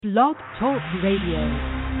Blog Talk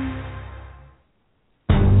Radio.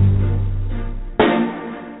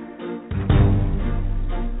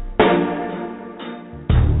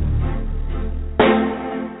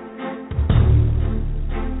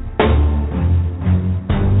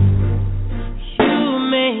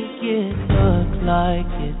 Like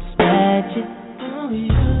it's magic. Oh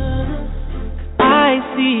yeah. I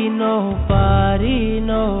see nobody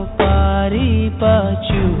but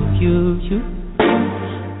you.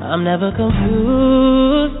 I'm never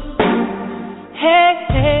confused.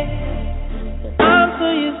 Hey, I'm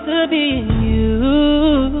so used to being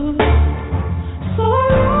you. So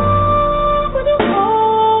long when you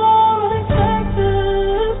call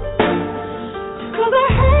unexpected. 'Cause I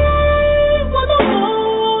hate when the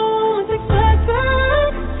moment's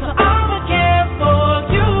expected. So I'ma care for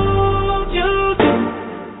you.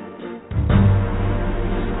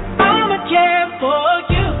 I'ma care for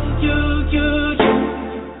you.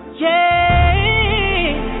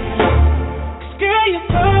 Yeah. 'Cause girl, you're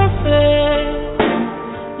perfect.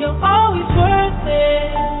 You're always worth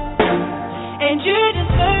it. And you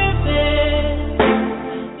deserve it.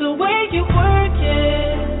 The way you work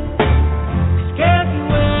it. 'Cause girl, you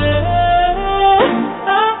earned it.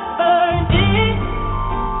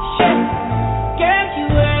 Yeah. Girl, you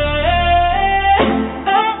earned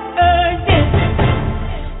it.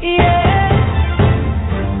 Yeah.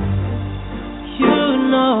 You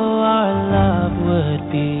know our love would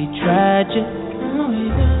be tragic. Oh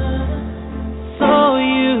yeah. So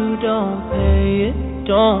you don't pay it.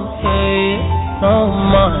 No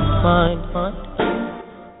mind.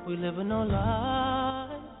 We live in no lies.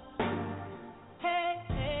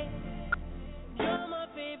 Hey, you're my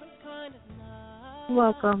favorite kind of night.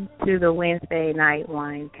 Welcome to the Wednesday Night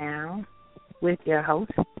Wind Down with your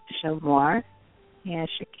host, Shamar and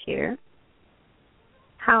Shakir.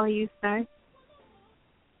 How are you, sir?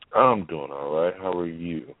 I'm doing all right. How are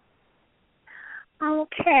you?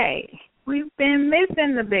 Okay. We've been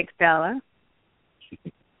missing the big fella.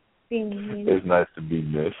 It's nice to be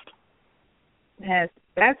missed.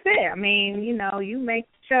 That's it. I mean, you make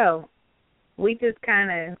the show. We just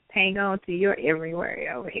kind of hang on to your every word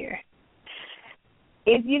over here.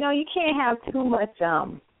 You can't have too much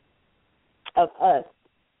of us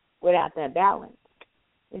without that balance.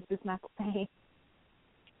 It's just not the same.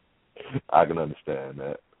 I can understand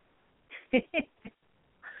that.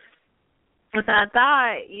 So I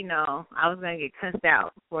thought, I was going to get cussed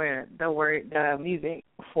out for the music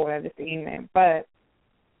for this evening, but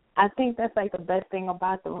I think that's like the best thing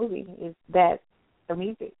about the movie is that the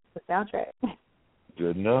music, the soundtrack.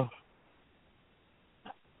 Good enough.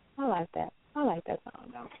 I like that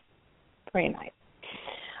song, though. Pretty nice.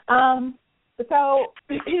 So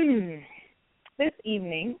this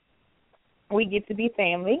evening, we get to be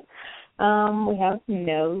family. We have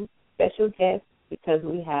no special guests because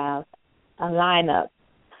we have a lineup.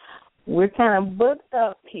 We're kind of booked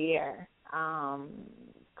up here,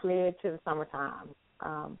 clear to the summertime.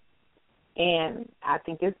 And I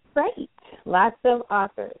think it's great. Lots of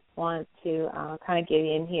authors want to kind of get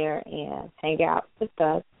in here and hang out with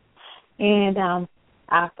us. And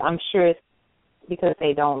I'm sure it's because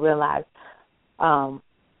they don't realize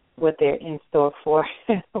what they're in store for,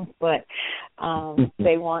 but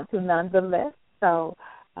they want to nonetheless. So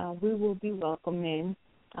we will be welcoming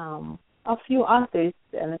a few authors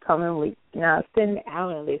in the coming week. Now, send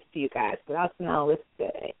out a list to you guys, but I'll send out a list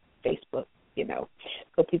to Facebook,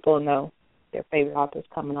 so people know their favorite authors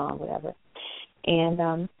coming on, whatever. And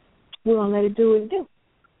we're going to let it do what it do.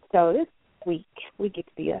 So this week, we get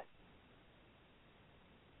to be us.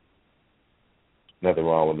 Nothing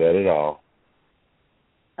wrong with that at all.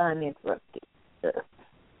 Uninterrupted.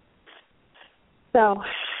 So,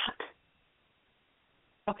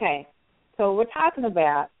 okay. So we're talking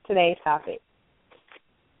about today's topic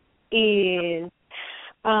is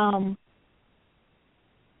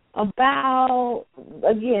about,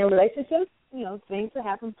 again, relationships, things that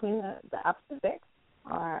happen between the opposite sex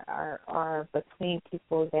or between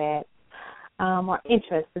people that are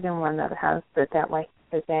interested in one another. How to put it that way,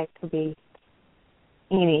 because that could be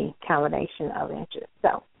any combination of interest.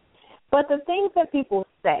 So, but the things that people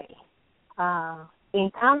say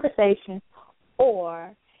in conversation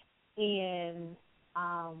or in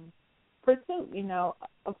pursuit,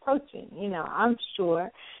 approaching, I'm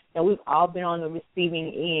sure that we've all been on the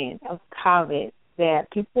receiving end of comments that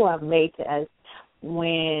people have made to us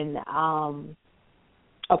when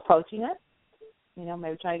approaching us,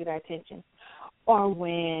 maybe trying to get our attention, or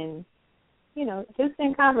when, just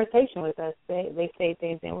in conversation with us, they say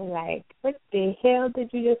things and we're like, what the hell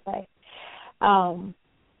did you just say?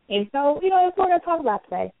 And so, that's what we're going to talk about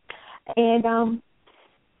today. And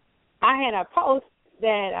I had a post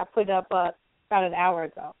that I put up about an hour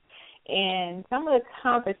ago, and some of the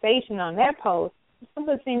conversation on that post, some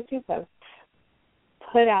of the things people have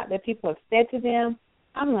put out that people have said to them,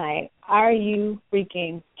 I'm like, are you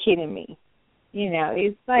freaking kidding me? You know,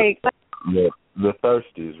 it's like... The thirst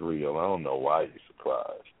is real. I don't know why you're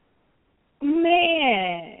surprised.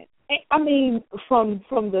 Man, I mean, from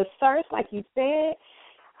the thirst, like you said,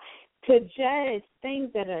 to judge things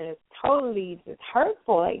that are totally just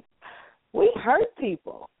hurtful. Like, we hurt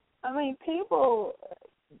people. I mean, people,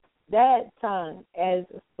 that tongue as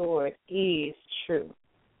a sword is true.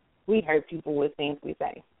 We hurt people with things we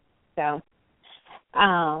say. So,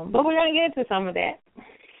 but we're going to get into some of that.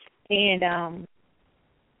 And,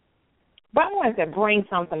 but I wanted to bring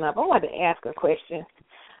something up. I wanted to ask a question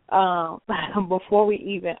before we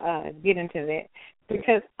even get into that,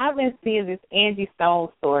 because I've been seeing this Angie Stone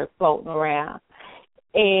story floating around.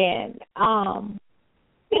 And,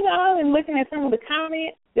 you know, I've been looking at some of the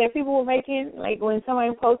comments that people were making, like when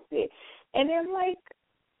somebody posted, and they're like,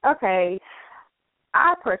 okay,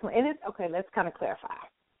 I personally, and it's, okay, let's kind of clarify.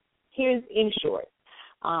 Here's in short.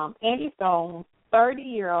 Angie Stone's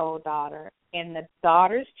 30-year-old daughter and the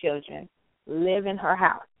daughter's children live in her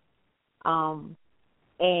house.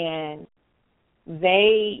 And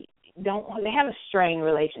they have a strained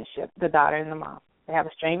relationship, the daughter and the mom. They have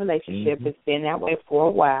a strained relationship. Mm-hmm. It's been that way for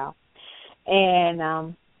a while.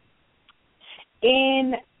 And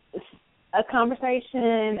in a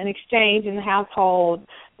conversation, an exchange in the household,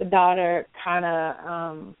 the daughter kind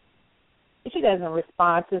of, she doesn't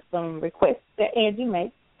respond to some requests that Angie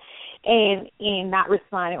makes. And in not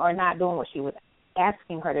responding or not doing what she was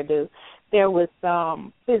asking her to do, there was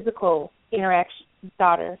some physical interaction,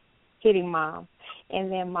 daughter hitting mom,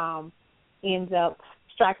 and then mom ends up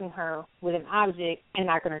striking her with an object and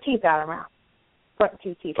knocking her teeth out of her mouth. Front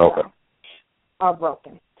two teeth are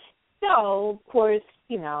broken. So, of course,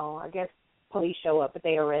 you know, I guess police show up, but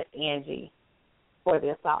they arrest Angie for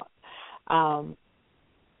the assault.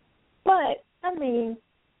 But, I mean,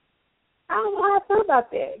 I don't know how I feel about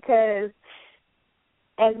that, because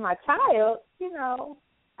as my child, you know,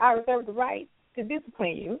 I reserve the right to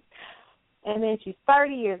discipline you. And then she's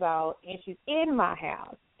 30 years old, and she's in my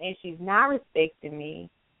house, and she's not respecting me.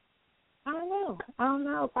 I don't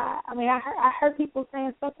know if I mean, I heard people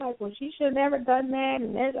saying stuff like, well, she should have never done that,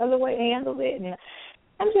 and there's other way to handle it. And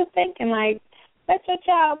I'm just thinking, like, let your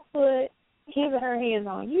child put his or her hands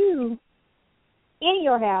on you in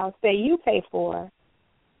your house that you pay for.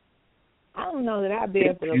 I don't know that I'd be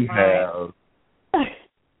able to mind.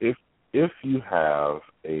 If you have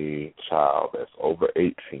a child that's over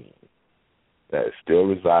 18 that is still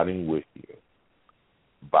residing with you,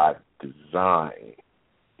 by design,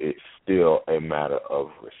 it's still a matter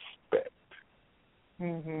of respect.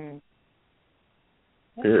 Mm-hmm.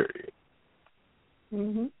 Period.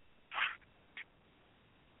 Mm-hmm.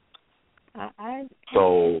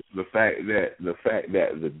 So the fact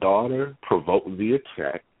that the daughter provoked the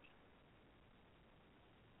attack,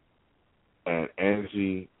 and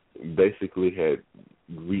Angie basically had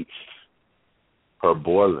reached her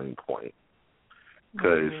boiling point,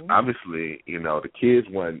 because obviously, you know, the kids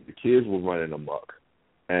were running amok,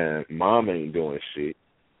 and mom ain't doing shit.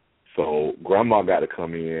 So grandma got to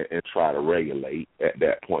come in and try to regulate at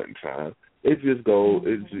that point in time. It just goes.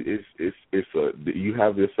 You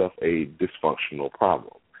have yourself a dysfunctional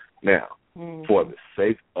problem. Now, for the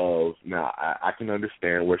sake of I can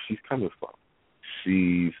understand where she's coming from.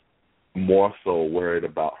 She's more so worried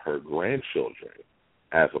about her grandchildren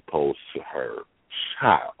as opposed to her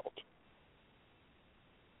child.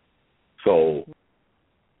 So,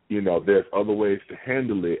 you know, there's other ways to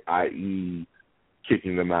handle it, i.e.,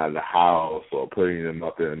 kicking them out of the house or putting them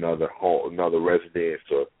up in another home, another residence,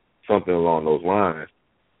 or something along those lines.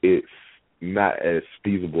 It's not as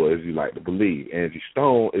feasible as you like to believe. Angie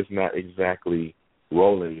Stone is not exactly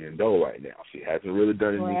rolling in dough right now. She hasn't really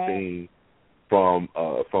done anything from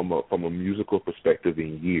a musical perspective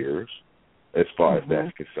in years, as far as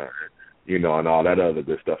that's concerned, you know, and all that other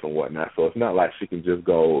good stuff and whatnot. So it's not like she can just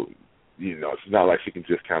go, you know, it's not like she can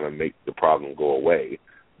just kind of make the problem go away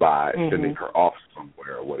by sending her off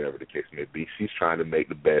somewhere or whatever the case may be. She's trying to make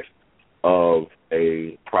the best of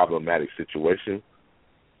a problematic situation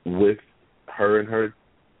with her and her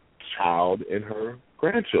child and her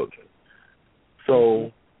grandchildren.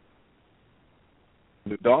 So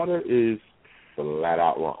the daughter is flat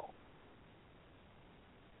out wrong.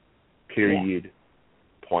 Period.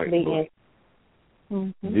 Yeah. Point blank.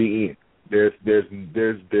 The end. There's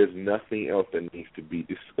nothing else that needs to be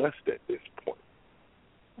discussed at this point.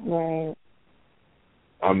 Right.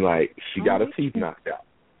 I'm like, she got her teeth knocked out.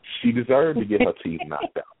 She deserved to get her teeth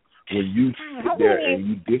knocked out. when you sit there and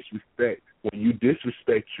you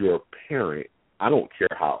disrespect your parent, I don't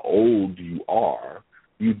care how old you are,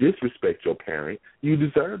 you disrespect your parent, you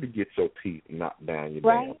deserve to get your teeth knocked down your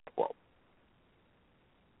damn throat.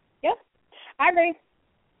 Yep, I agree.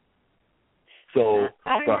 So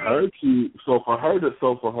for her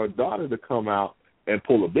daughter to come out and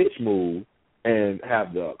pull a bitch move and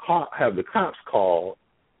have the cops called,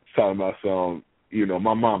 talking about some,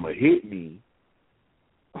 my mama hit me.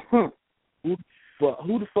 Who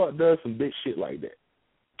the fuck does some bitch shit like that?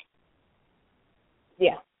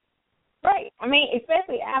 Yeah. Right. I mean,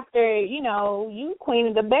 especially after, you queen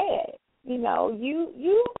of the bed. It's not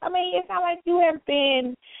like you have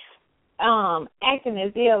been acting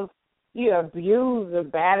as if you're abused or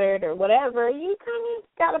battered or whatever. You kind of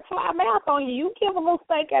got a fly mouth on you. You give a little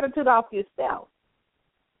stank attitude off yourself.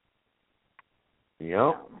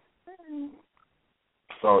 Yep.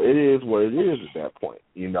 So it is what it is at that point.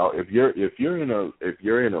 If you're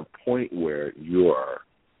in a point where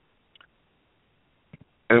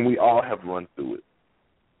and we all have run through it.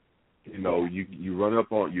 You run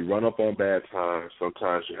up on bad times.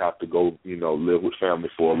 Sometimes you have to go, live with family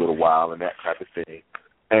for a little while and that type of thing.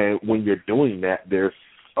 And when you're doing that, there's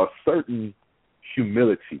a certain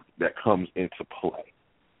humility that comes into play.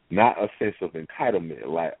 Not a sense of entitlement,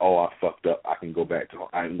 like, oh, I fucked up. I can go back to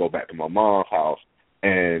my mom's house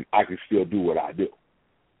and I can still do what I do.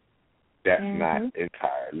 That's not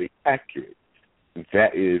entirely accurate.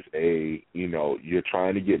 That is you're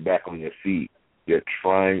trying to get back on your feet. You're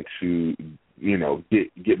trying to,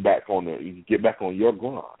 get back on your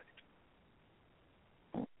grind.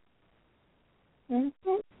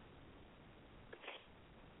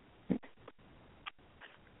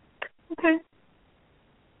 Okay.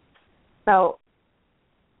 So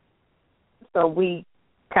we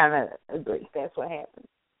kind of agree. That's what happened.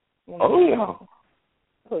 Oh yeah.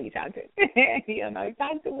 Who you talking to? You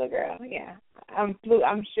talking to the girl. Yeah, I'm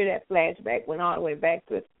sure that flashback went all the way back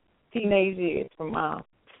to teenage years from mom.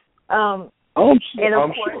 I'm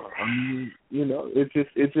sure. I mean, it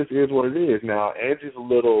just is what it is. Now Angie's a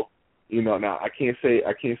little, Now I can't say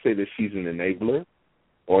that she's an enabler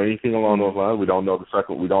or anything along those lines. We don't know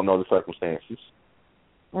the circumstances.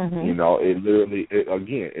 It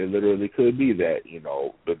literally could be that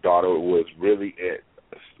the daughter was really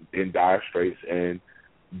in dire straits and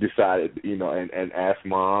decided, and asked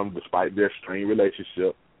mom, despite their strained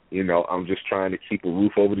relationship, I'm just trying to keep a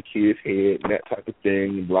roof over the kid's head and that type of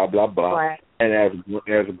thing, blah blah blah. Right. And as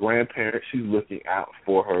a grandparent, she's looking out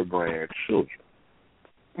for her grandchildren.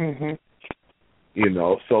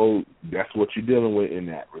 So that's what you're dealing with in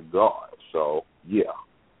that regard. So yeah.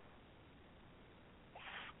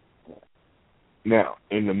 Now,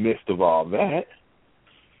 in the midst of all that,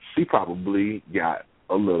 she probably got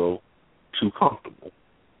a little too comfortable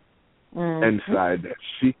and decided that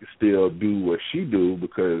she could still do what she do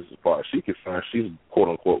because, as far as she's concerned, she's a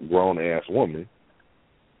quote-unquote grown-ass woman,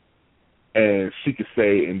 and she could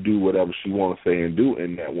say and do whatever she wants to say and do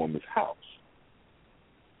in that woman's house.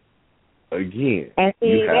 Again, and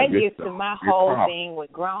see, that gets to my whole thing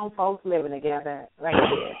with grown folks living together right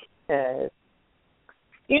there.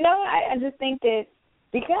 Because I just think that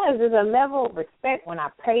because there's a level of respect when I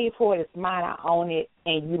paid for it, it's mine, I own it,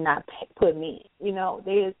 and you're not putting me in.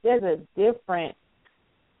 There's a different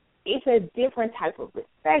type of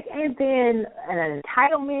respect, and then an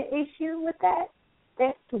entitlement issue with that.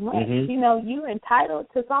 That's too much. You entitled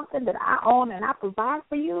to something that I own and I provide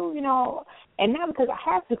for you, and not because I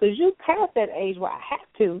have to, because you past that age where I have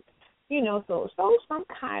to, so some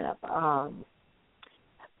kind of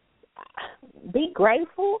be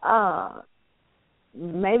grateful.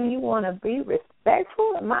 Maybe you want to be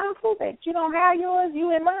respectful and mindful that you don't have yours,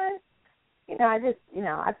 you and mine.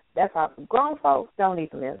 That's how grown folks don't need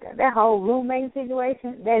to live there. That whole roommate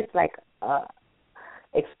situation, that's like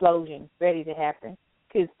explosion ready to happen.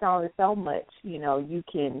 Because it's only so much, you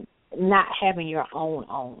can not having your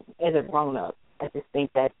own as a grown-up. I just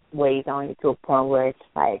think that weighs on you to a point where it's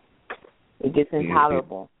like it gets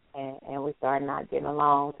intolerable. And we start not getting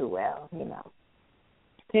along too well,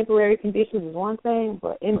 Temporary conditions is one thing,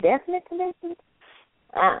 but indefinite conditions,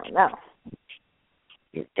 I don't know.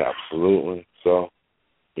 Absolutely. So,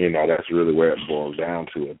 that's really where it boils down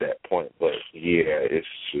to at that point. But, yeah, it's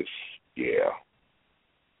just, yeah.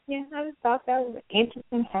 Yeah, I just thought that was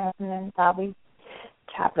interesting happening. Probably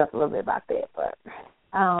chop up a little bit about that, but.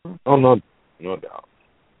 No doubt.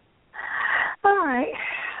 All right.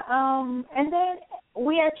 And then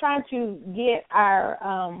we are trying to get our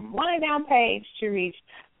one down page to reach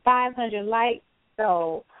 500 likes.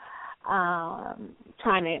 So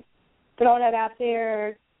trying to throw that out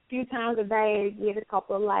there, few times a day, get a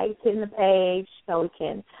couple of likes, hitting the page so we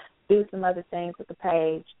can do some other things with the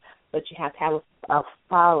page. But you have to have a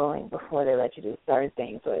following before they let you do certain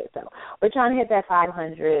things with it. So we're trying to hit that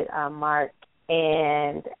 500 mark,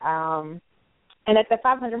 and at the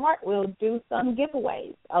 500 mark, we'll do some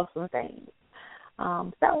giveaways of some things.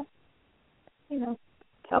 So,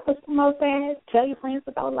 help us promote that. Tell your friends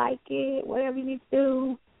to go like it, whatever you need to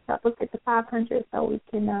do. Help us get to 500 so we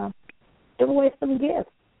can give away some gifts.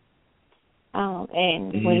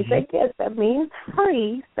 And when you say gifts, that means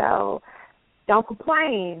free. So don't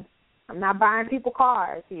complain. I'm not buying people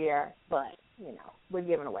cars here, but, we're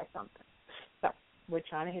giving away something. So we're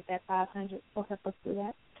trying to hit that 500. So help us do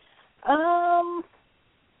that.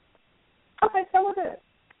 Okay, so we're good.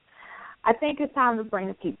 I think it's time to bring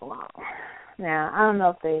the people on. Now, I don't know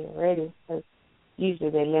if they're ready, because usually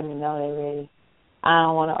they let me know they're ready. I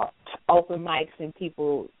don't want to open mics and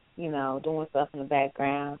people, doing stuff in the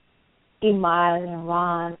background. Imad and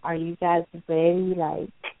Ron, are you guys ready? Like,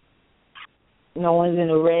 no one's in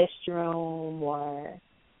the restroom or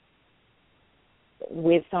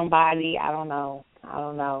with somebody? I don't know.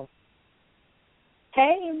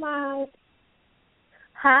 Hey, Imad.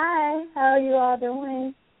 Hi. How are you all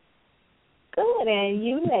doing? Good. And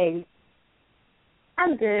you, ladies?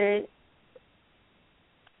 I'm good.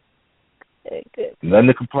 Good. Nothing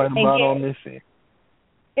to complain about on this end.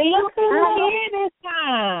 It looks good here this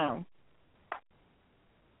time.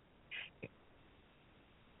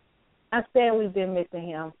 I said we've been missing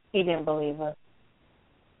him. He didn't believe us.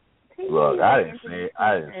 Look, I didn't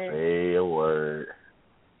say a word.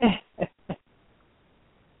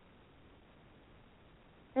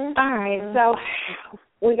 All right, so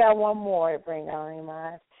we got one more to bring on,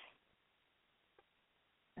 Iman.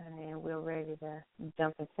 And then we're ready to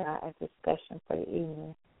jump into our discussion for the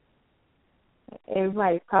evening.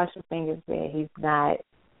 Everybody cross your fingers that he's not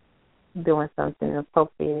doing something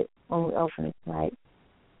appropriate when we open it tonight.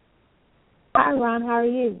 Hi, Ron. How are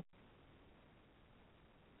you?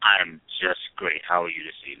 I'm just great. How are you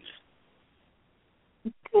this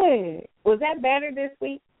evening? Good. Was that better this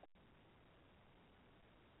week?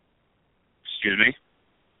 Excuse me?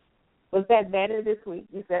 Was that better this week?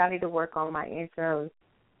 You said I need to work on my intros.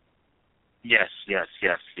 Yes. That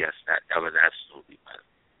was absolutely better.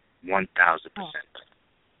 1,000% better.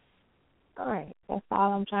 All right. That's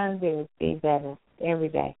all I'm trying to do is be better every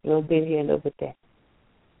day. A little bit here, a little bit there.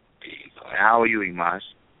 How are you, Iman?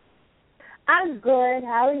 I'm good.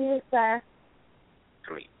 How are you, sir?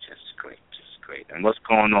 Great. And what's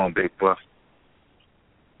going on, big bro?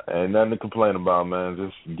 Ain't nothing to complain about, man.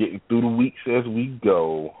 Just getting through the weeks as we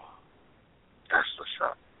go. That's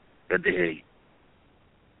what's up. Good to hear you.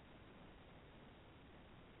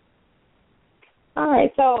 All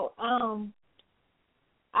right, so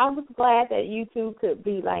I was glad that you two could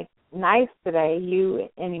be, nice today, you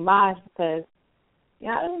and Imaj, because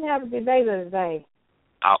y'all didn't have a good day today.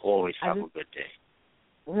 I always have a good day.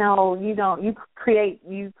 No, you don't. You create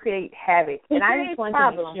havoc. And I just wanted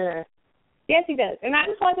to make sure. Yes, he does. And I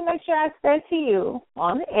just wanted to make sure I said to you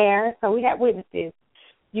on the air, so we have witnesses,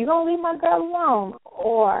 you going to leave my girl alone,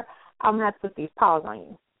 or I'm going to have to put these paws on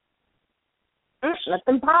you. Let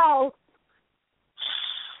them paws.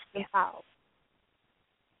 How?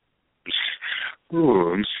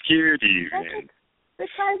 Ooh, I'm scared even.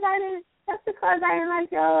 That's because I didn't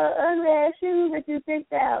like your ugly ass shoes that you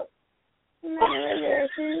picked out. You know your ugly ass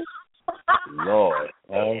shoes. Lord,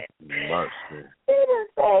 have mercy. You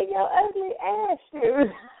just said your ugly ass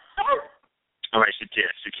shoes. All right,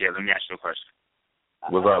 Shakir, let me ask you a question.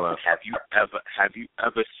 What's up, Have you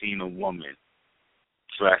ever seen a woman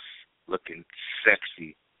dressed looking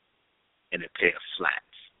sexy in a pair of flats?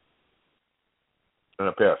 In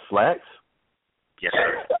a pair of slacks? Yes,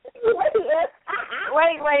 sir. Wait.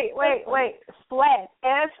 Flats.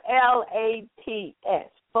 Flats.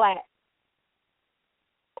 Flat.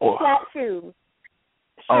 Oh. Flat shoes.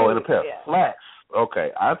 Oh, in a pair of flats.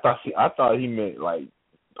 Okay. I thought he meant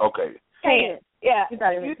okay. Pants. Yeah. You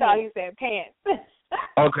thought he said pants.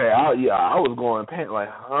 Okay. I was going pants.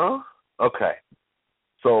 Huh? Okay.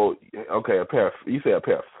 So, you said a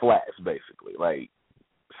pair of flats, basically, like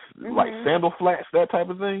sandal flats, that type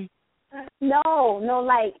of thing. No,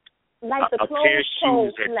 like the a pair of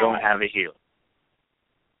shoes that don't have a heel.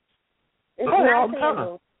 It's not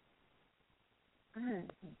sandals.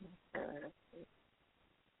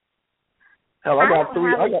 Hell,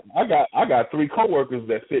 I got three coworkers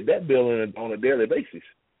that fit that bill on a daily basis.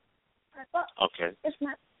 Okay. It's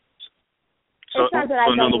not. So It's not that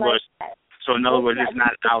I in don't other like words, that. So in other words, it's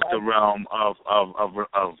not out the realm of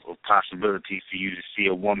possibility for you to see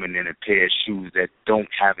a woman in a pair of shoes that don't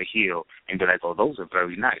have a heel and be like, oh, those are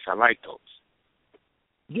very nice. I like those.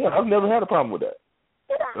 Yeah, I've never had a problem with that.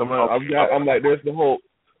 I'm like, there's the whole.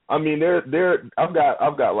 I mean,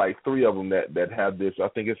 I've got like 3 of them that have this. I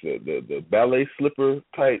think it's the ballet slipper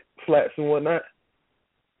type flats and whatnot.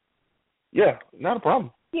 Yeah, not a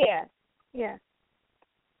problem. Yeah.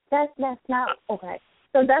 That's not okay.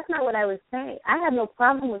 So that's not what I was saying. I have no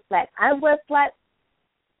problem with flats. I wear flats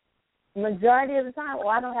majority of the time,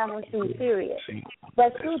 or I don't have on shoes, period.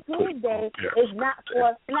 But Shoe Tuesday is not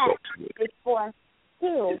for flats. It's for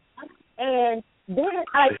heels. And then,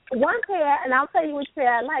 like, one pair, and I'll tell you which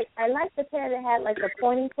pair I like. I like the pair that had, like, a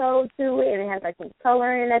pointing toe to it, and it has, like, some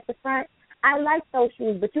coloring at the front. I like those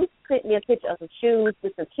shoes, but you sent me a picture of some shoes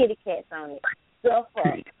with some kitty cats on it. Girl, fuck.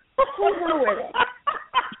 Who's going to wear that?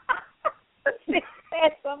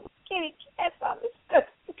 There's some kitty cats on the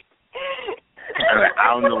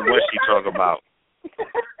I don't know what she talking about.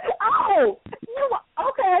 Oh,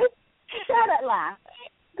 okay. Shut up, lie.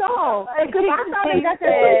 Go. He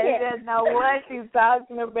doesn't know what she's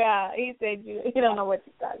talking about. He said you don't know what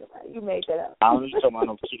she's talking about. You made that up. I don't talk about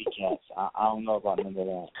no kitty cats. I don't know about none of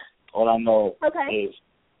that. All I know is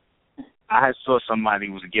I saw somebody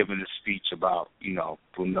was giving a speech about,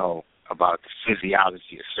 who know about the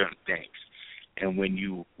physiology of certain things. And when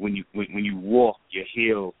you walk, your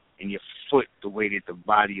heel and your foot, the way that the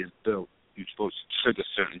body is built, you're supposed to trigger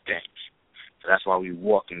certain things. So that's why we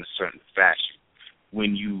walk in a certain fashion.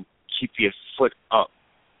 When you keep your foot up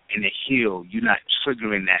in the heel, you're not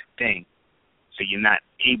triggering that thing. So you're not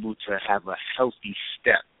able to have a healthy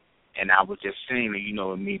step. And I was just saying that,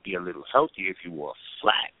 it may be a little healthier if you wore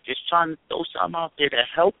flat. Just trying to throw something out there to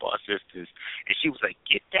help our sisters. And she was like,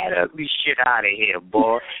 get that ugly shit out of here,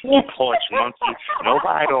 boy. You porch monkey.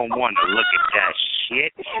 Nobody don't want to look at that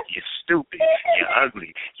shit. You're stupid. You're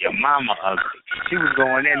ugly. Your mama ugly. She was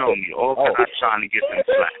going in on me all because I was trying to get them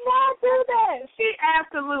flat. She did not do that. She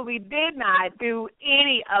absolutely did not do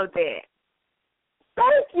any of that.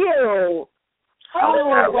 Thank you. Oh,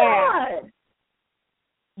 my God.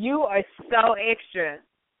 You are so extra.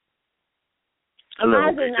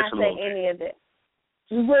 I did not say any of it.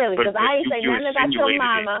 Really, because I ain't say nothing about your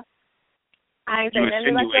mama. I ain't say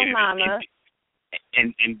nothing about your mama.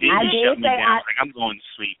 And then you shut me down. Like, I'm going to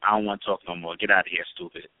sleep. I don't want to talk no more. Get out of here,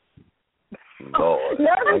 stupid. Lord.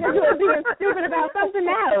 No, because you were being stupid about something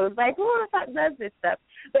else. Like, who the fuck does this stuff?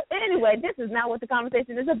 But anyway, this is not what the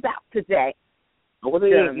conversation is about today. What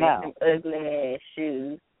it is now? Ugly ass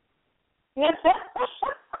shoes.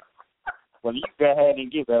 Well, you go ahead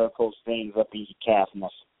and give those things up in your calf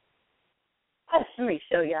muscle. Let me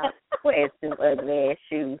show y'all. Where's them ugly ass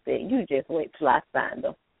shoes that you just wait till I find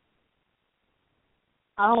them?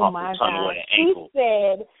 Oh, my God. He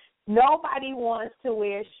said nobody wants to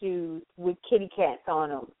wear shoes with kitty cats on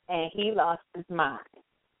them, and he lost his mind.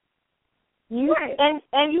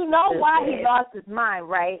 And you know why he lost his mind,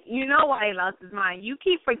 right? You know why he lost his mind. You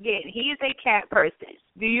keep forgetting. He is a cat person.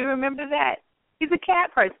 Do you remember that? He's a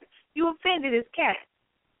cat person. You offended his cat.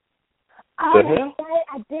 Oh,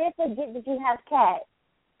 I did forget that you have cats.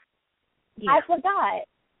 Yeah. I forgot.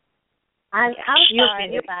 I'm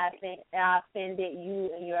sorry if I offended you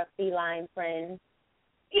and your feline friends.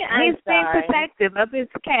 Yeah, he's being protective of his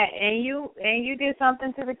cat, and you did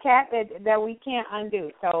something to the cat that we can't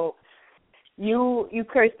undo. So you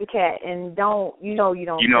curse the cat, and you don't.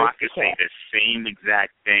 I could say the same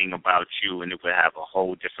exact thing about you, and it would have a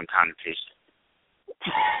whole different connotation.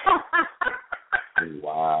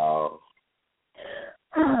 Wow.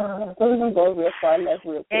 So we're going to go real far left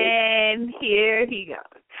real quick. And here he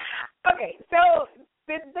goes. Okay, so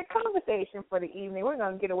the conversation for the evening, we're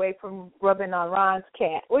going to get away from rubbing on Ron's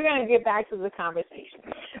cat. We're going to get back to the conversation.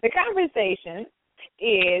 The conversation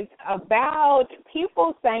is about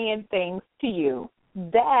people saying things to you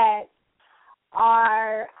that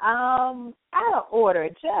are out of order,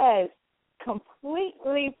 just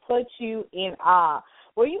completely put you in awe.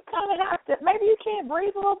 Where you coming after, maybe you can't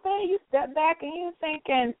breathe a little bit, you step back and you're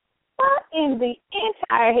thinking, what in the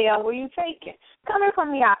entire hell were you taking? Coming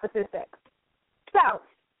from the opposite sex. So,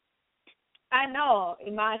 I know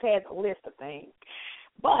Iman has a list of things,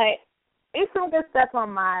 but it's some good stuff on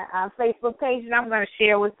my Facebook page that I'm going to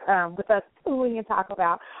share with us too, we can talk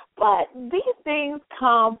about. But these things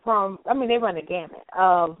come from, they run the gamut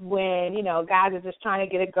of when, guys are just trying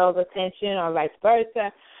to get a girl's attention or vice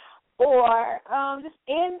versa, or just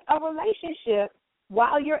in a relationship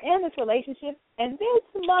while you're in this relationship, and this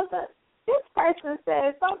person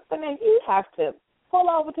says something and you have to pull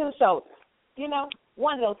over to the shoulder,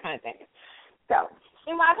 one of those kind of things. So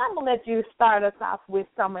Imani, I'm going to let you start us off with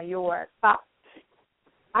some of your thoughts.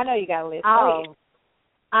 I know you got a list. Oh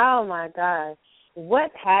my gosh.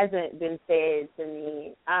 What hasn't been said to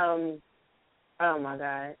me? Oh my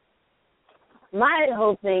God. My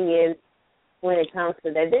whole thing is, when it comes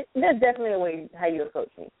to that, there's definitely a way how you approach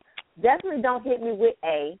me. Definitely don't hit me with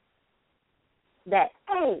hey, ma,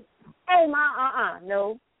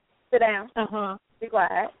 no, sit down, be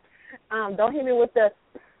quiet. Don't hit me with the,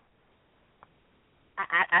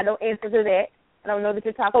 I don't answer to that. I don't know that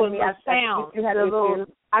you're talking to me. I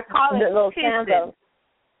call it the little piston. sound.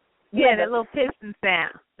 Yeah, that little piston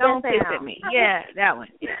sound. Don't piss at me. Yeah, that one.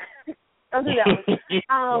 Don't do that one.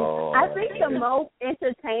 I think the most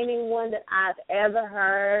entertaining one that I've ever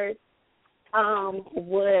heard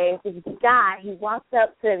was this guy. He walks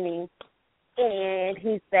up to me and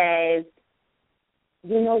he says,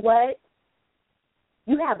 "You know what?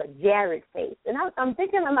 You have a Jared face." And I'm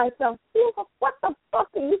thinking to myself, what the fuck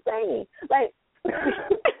are you saying? Like,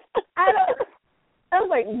 I was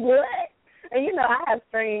like, what? And, I have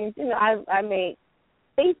strange, I make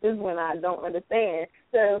faces when I don't understand.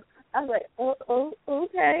 So I was like, oh,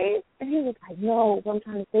 okay. And he was like, no, what I'm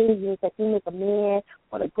trying to say to you is that you make a man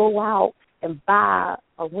want to go out and buy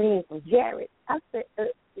a ring from Jared. I said,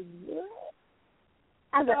 what?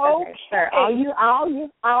 I said, okay, sir. All you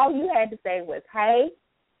had to say was, hey,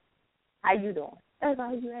 how you doing? That's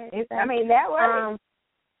all you had to say. I mean, that was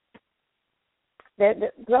that's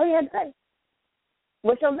all you had to say.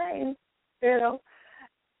 What's your name? And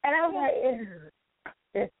I was like,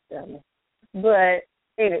 it's dumb. But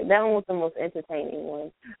anyway, that one was the most entertaining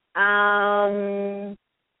one. I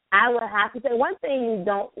would have to say one thing you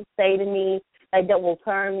don't say to me, like, that will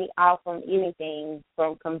turn me off from anything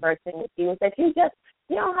from conversing with you, is that you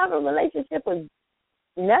don't have a relationship with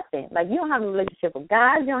nothing. Like, you don't have a relationship with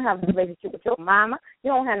God. You don't have a relationship with your mama.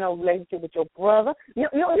 You don't have no relationship with your brother. You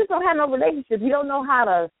just don't have no relationship. You don't know how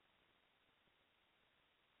to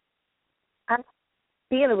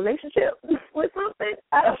be in a relationship with something.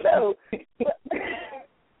 I don't know.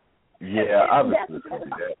 Yeah, I was listening to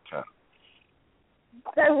that time.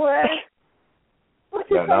 That what?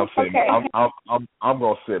 Yeah, I'm saying, okay. I'm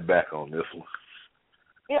gonna sit back on this one.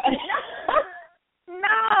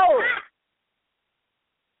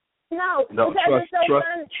 No,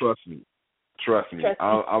 trust me.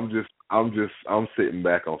 I'm sitting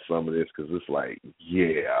back on some of this because it's like,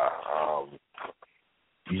 yeah.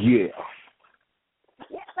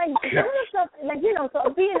 Like, so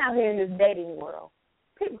being out here in this dating world,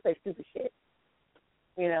 people say stupid shit.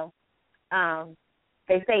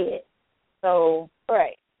 They say it. So,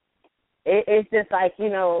 right. It's just like,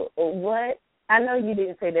 what? I know you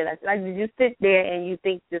didn't say that. Like, you sit there and you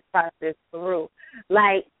think this process through.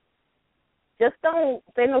 Like, just don't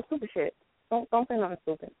say no stupid shit. Don't say nothing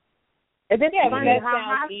stupid. If it's funny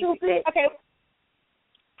how stupid.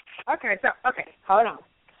 Okay, hold on.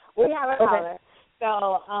 We have a caller.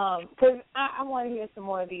 So, because I want to hear some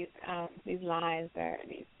more of these lines or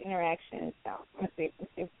these interactions. So, let's see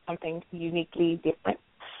if something uniquely different.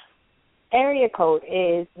 Area code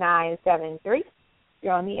is 973.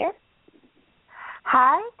 You're on the air.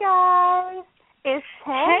 Hi, guys. It's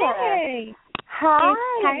Taylor. Hey. Hi.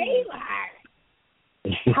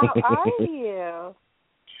 It's Taylor. How are you?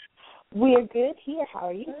 We're good here. How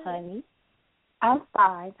are you, honey? I'm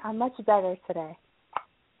fine. I'm much better today.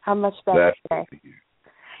 Much better today.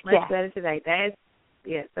 Better today.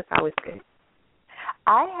 That's always good.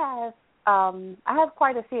 I have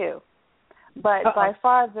quite a few, but by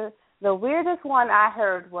far the weirdest one I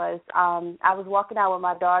heard was I was walking out with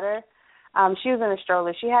my daughter. She was in a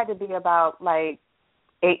stroller. She had to be about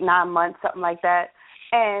 8-9 months, something like that.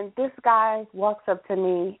 And this guy walks up to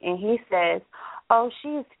me and he says, "Oh,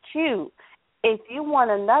 she's cute. If you want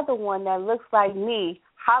another one that looks like me,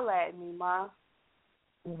 holla at me, Ma."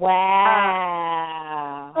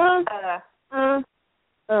 Wow.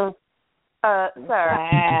 Sir.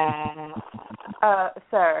 Wow.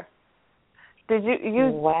 Sir. Did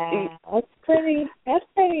you? Wow. That's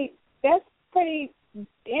pretty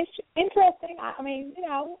interesting. I mean,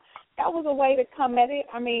 that was a way to come at it.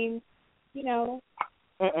 I mean,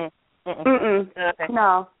 Okay.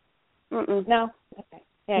 No. No. Okay.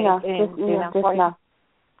 Yeah, no.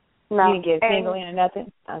 No. He didn't get a single in or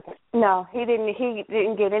nothing? Okay. No, he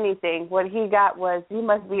didn't get anything. What he got was, "You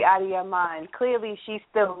must be out of your mind." Clearly, she's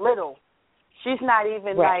still little. She's not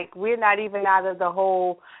even we're not even out of the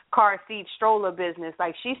whole car seat stroller business.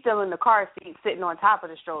 Like, she's still in the car seat sitting on top of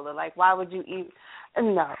the stroller. Like, why would you eat?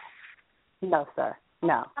 No, sir.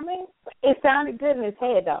 No. I mean, it sounded good in his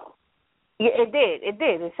head, though. Yeah, it did.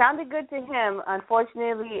 It sounded good to him.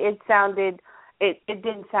 Unfortunately, it sounded it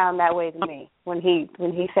didn't sound that way to me when he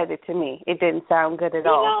said it to me. It didn't sound good at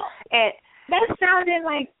all. And that sounded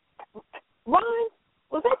like, Ron,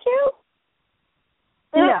 was that you?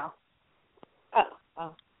 No.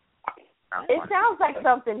 Oh. It sounds like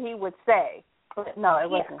something he would say, but no, it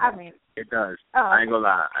wasn't. I mean, it does. I ain't gonna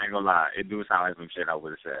lie. It do sound like some shit I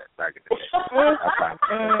would have said back in the day. I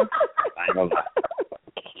ain't gonna lie.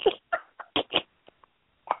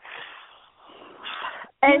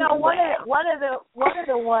 And one of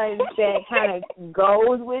the ones that kind of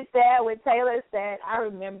goes with that with Taylor said, I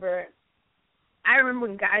remember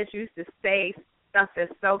when guys used to say stuff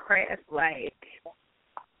that's so crass, like,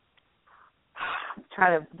 I'm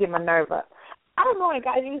trying to get my nerve up. I remember when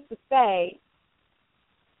guys used to say,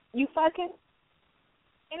 "You fucking,"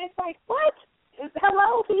 and it's like, what?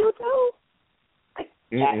 Hello to you too? Like,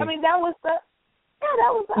 I mean, that was the. Yeah,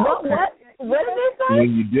 that was what did they say?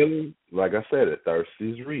 When you dealing, like I said, the thirst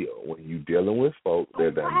is real. When you dealing with folks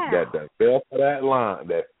that fell for that line,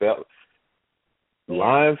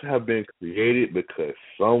 lines have been created because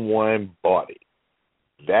someone bought it.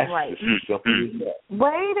 That's right. just simple as that.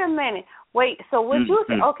 Wait a minute. So what you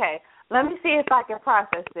say? Okay, let me see if I can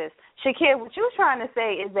process this. Shakir, what you trying to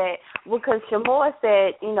say is that because Shamor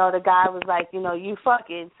said, the guy was like, you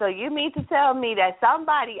fucking. So you mean to tell me that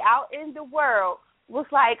somebody out in the world was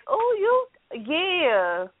like, oh,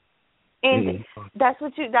 yeah, and that's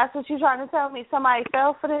what you trying to tell me? Somebody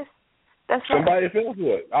fell for this? Somebody fell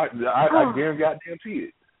for it. I guarantee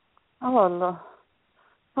it. Oh Lord.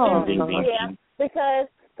 Oh Lord. Yeah, because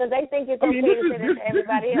they think it's okay to say this to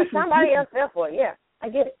everybody else. Somebody else fell for it. Yeah, I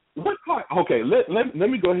get it. What part? Okay, let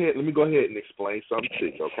me go ahead. Let me go ahead and explain something to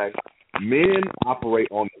you. Okay, men operate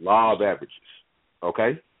on the law of averages.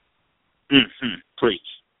 Okay. Preach.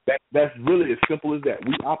 That's really as simple as that.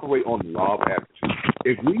 We operate on the law of averages.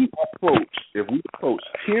 If we approach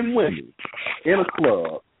 10 women in a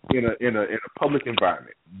club, in a public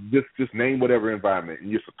environment, just name whatever environment,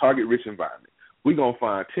 and it's a target-rich environment, we're gonna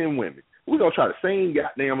find 10 women. We're gonna try the same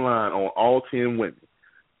goddamn line on all 10 women.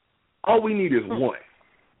 All we need is one.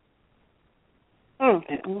 So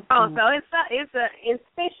it's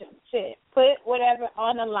efficient shit. Put whatever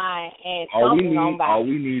on the line and something's on by. All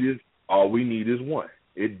we need is one.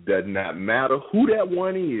 It does not matter who that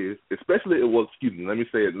one is, especially let me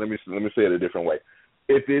say it a different way.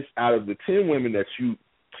 If it's out of the 10 women that you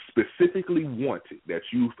specifically wanted, that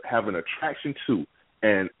you have an attraction to,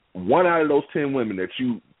 and one out of those 10 women that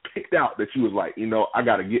you picked out that you was like, I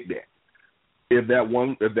gotta get that. If that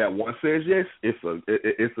one says yes, it's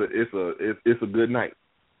a good night.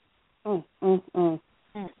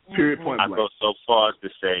 Period. Point blank. I go so far as to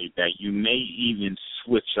say that you may even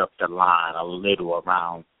switch up the line a little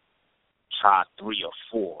around try 3 or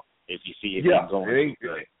 4 if you see it going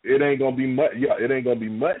good. It ain't gonna be much. Yeah, it ain't gonna be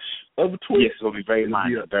much of a twist. Yes, it'll be very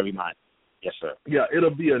minor. Very minor. Yes, sir. Yeah, it'll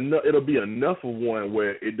be enough of one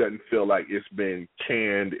where it doesn't feel like it's been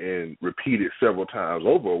canned and repeated several times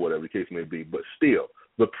over or whatever the case may be. But still,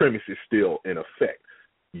 the premise is still in effect.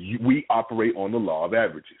 We operate on the law of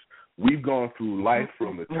averages. We've gone through life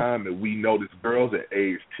from the time that we notice girls at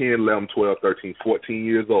age 10, 11, 12, 13, 14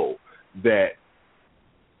 years old that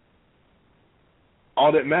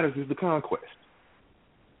all that matters is the conquest.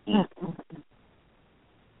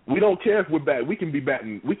 We don't care if we're back. We can be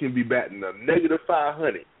batting a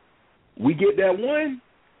 -500. We get that one,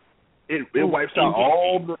 it wipes out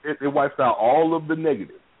all of the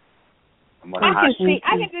negatives. I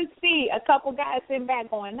can just see a couple guys sitting back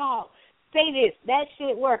going, "No, say this, that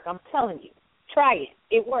shit work. I'm telling you, try it.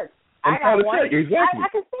 It works." I got one. Exactly. I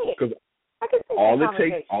can see it. I can see all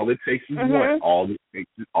it takes is one.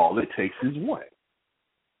 All it takes is one.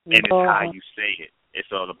 And it's how you say it.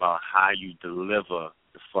 It's all about how you deliver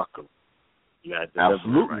the fucker. You got to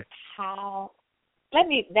deliver it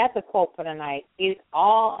right. That's a quote for tonight. It's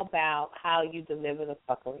all about how you deliver the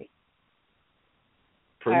fuckery.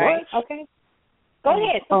 Pretty all right? much. Okay. Go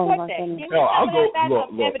ahead. Support that. No,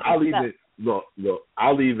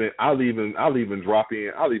 I'll even drop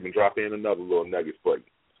in another little nugget for you.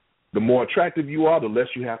 The more attractive you are, the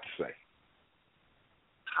less you have to say.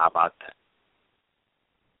 How about that?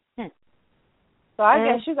 So I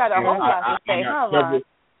guess you got a whole lot to say, huh, Ron?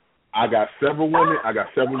 I got several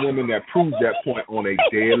women that prove that point on a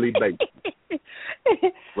daily basis.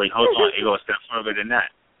 Wait, hold on. It goes a step further than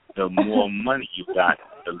that. The more money you got,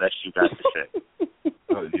 the less you got to say.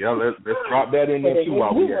 Let's drop that in there too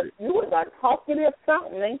while we at it. You was like talkative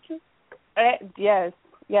something, ain't you?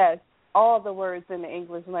 Yes. All the words in the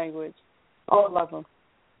English language. All of them.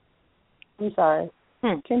 I'm sorry.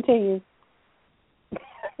 Continue.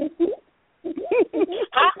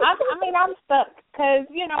 I mean, I'm stuck because,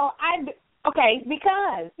 Okay,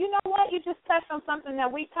 because you know what? You just touched on something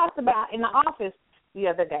that we talked about in the office the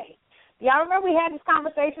other day. Y'all remember we had this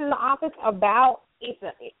conversation in the office about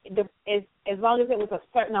as long as it was a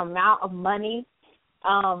certain amount of money,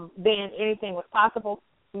 then anything was possible.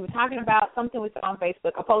 We were talking about something we saw on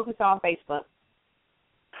Facebook, a post we saw on Facebook.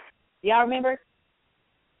 Y'all remember?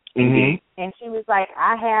 Mm-hmm. And she was like,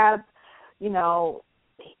 I have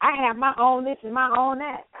my own this and my own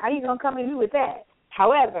that. How you going to come at me with that?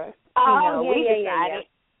 However,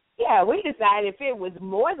 we decided if it was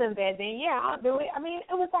more than that, then yeah, I'll do it. I mean,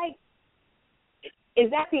 it was like, is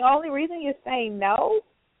that the only reason you're saying no?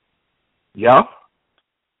 Yeah.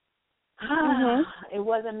 It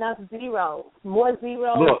was enough zeros, more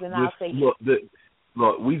zeros than I'll say. Look,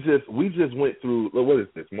 we just went through, what is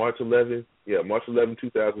this, March 11th? Yeah, March 11,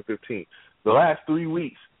 2015. The last 3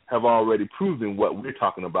 weeks have already proven what we're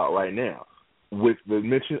talking about right now with the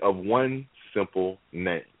mention of one simple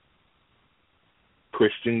name,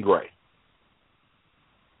 Christian Grey.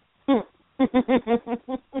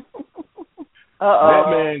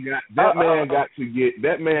 That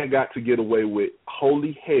man got to get away with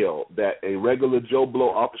holy hell that a regular Joe Blow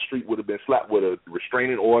off the street would have been slapped with a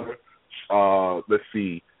restraining order.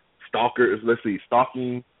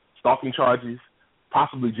 Stalking charges,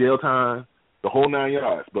 possibly jail time, the whole 9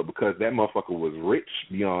 yards. But because that motherfucker was rich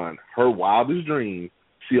beyond her wildest dreams,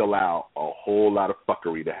 she allowed a whole lot of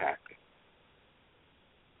fuckery to happen.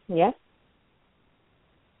 Yes.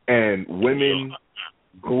 And women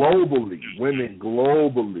globally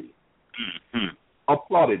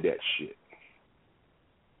applauded that shit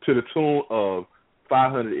to the tune of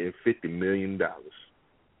 $550 million.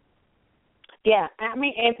 Yeah, I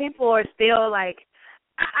mean, and people are still like,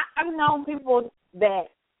 I've known people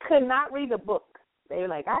that could not read a book. They were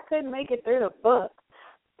like, I couldn't make it through the book,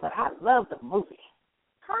 but I love the movie.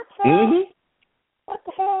 Okay. Mm-hmm. What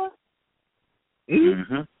the hell?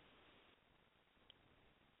 Mm-hmm.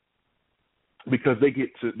 Because they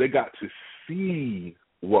got to see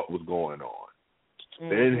what was going on. They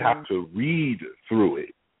didn't have to read through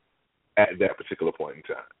it at that particular point in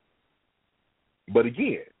time. But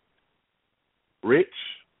again, rich,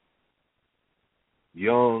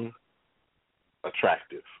 young,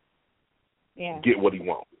 attractive. Yeah. Get what he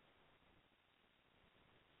wants.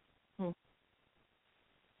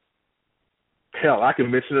 Hell, I can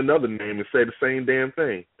mention another name and say the same damn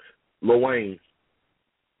thing. Lil Wayne.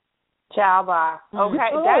 Child bye. Okay,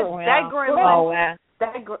 that gremlin. Oh, wow.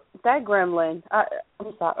 That gremlin.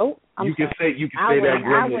 I'm sorry. You can say that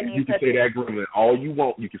gremlin. You can say that gremlin all you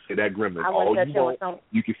want. You can say that gremlin all you want.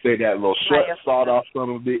 You can say that little short, sawed off son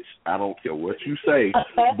of a bitch. I don't care what you say.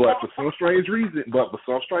 But for some strange reason,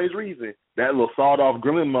 that little sawed off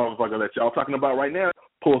gremlin motherfucker that y'all talking about right now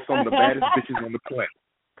pulled some of the baddest bitches on the planet.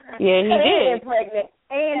 Yeah, he did. And pregnant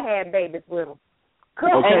and had babies with him.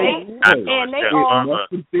 Okay. And they all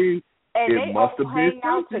hang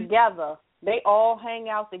out together. They all hang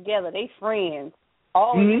out together. They friends.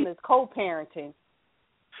 All of them is co-parenting.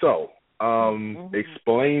 So,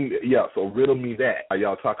 explain. Yeah. So riddle me that. Are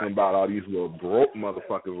y'all talking about all these little broke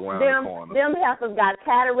motherfuckers around the corner? Them heifers got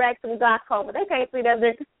cataracts and glaucoma. They can't see that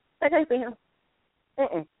bitch. They can't see him.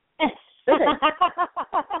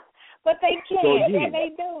 But they can, and they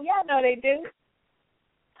do. Y'all know they do.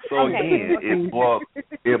 So again,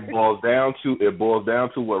 it boils down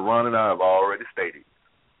to what Ron and I have already stated: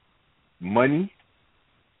 money,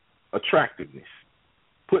 attractiveness.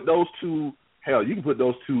 Put those two. Hell, you can put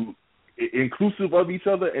those two inclusive of each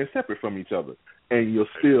other and separate from each other, and you'll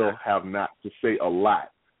still have not to say a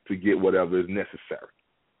lot to get whatever is necessary.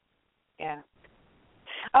 Yeah.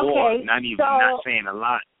 Or Okay. not saying a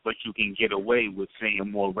lot, but you can get away with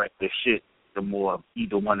saying more reckless shit the more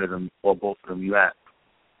either one of them or both of them you ask.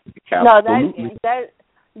 No,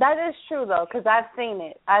 that is true though, because I've seen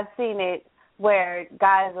it. I've seen it where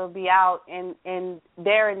guys will be out and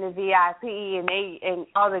they're in the VIP and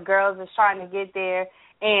all the girls are trying to get there.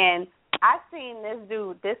 And I've seen this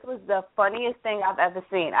dude. This was the funniest thing I've ever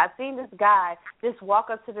seen. I've seen this guy just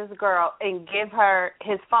walk up to this girl and give her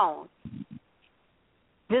his phone.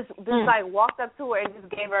 Just like walked up to her and just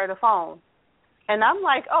gave her the phone. And I'm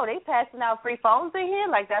like, oh, they passing out free phones in here?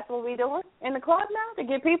 Like that's what we doing in the club now to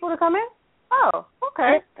get people to come in? Oh,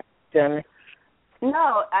 okay.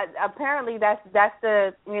 No, apparently that's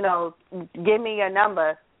the, give me your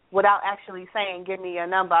number without actually saying give me your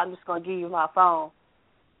number. I'm just going to give you my phone.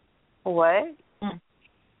 What?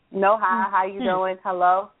 No, hi, how you doing?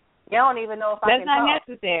 Hello? You don't even know if I can talk. That's not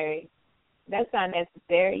necessary. That's not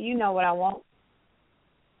necessary. You know what I want.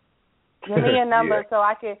 Give me your number so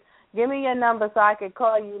I can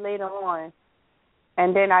call you later on,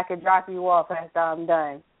 and then I can drop you off after I'm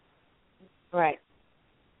done. Right.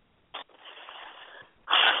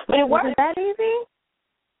 But it works. Is that easy?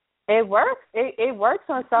 It works. It works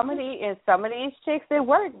on some of these chicks. It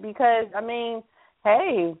works because I mean,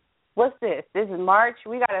 hey, what's this? This is March.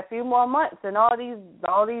 We got a few more months, and all these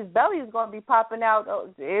bellies gonna be popping out.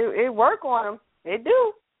 It work on them. It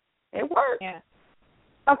do. It works. Yeah.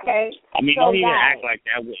 Okay. I mean, so don't even guys, act like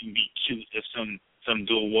that wouldn't be cute if some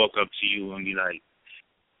dude walk up to you and be like,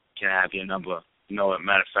 "Can I have your number?" You know what?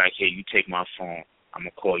 Matter of fact, hey, you take my phone. I'm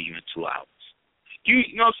gonna call you in 2 hours. You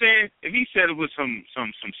know what I'm saying? If he said it with some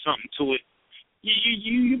something to it,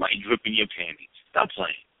 you might drip in your panties. Stop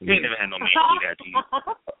playing. You ain't never had no man do that to you.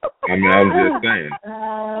 I mean, I was just saying.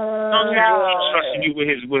 He's trusting you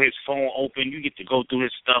with his phone open. You get to go through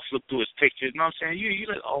his stuff, look through his pictures. You know what I'm saying? You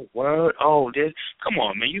like, oh, word, oh, this. Come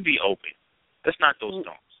on, man, you be open. That's not those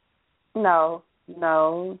stones. No.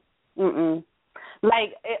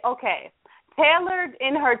 Like, okay, Taylor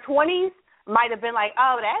in her 20s might have been like,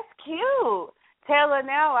 oh, that's cute. Taylor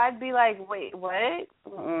now, I'd be like, wait, what?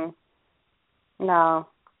 No.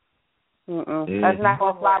 That's not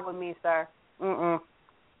going to fly with me, sir.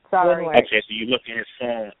 Sorry. Okay, so you look at his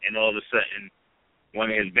phone, and all of a sudden, one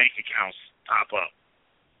of his bank accounts pop up,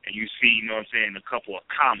 and you see, you know what I'm saying, a couple of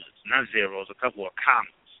commas, not zeros, a couple of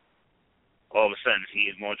commas. All of a sudden, he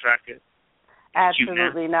is more attractive?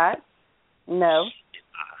 Absolutely not. No.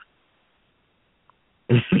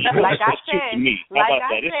 Like I said,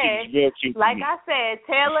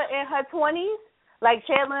 Taylor in her 20s,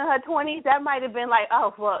 that might have been like,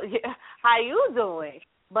 oh, well, yeah, how you doing?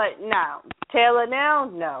 But no, Taylor now,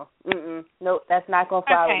 no. Nope, that's not going to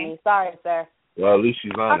fly with me. Sorry, sir. Well, at least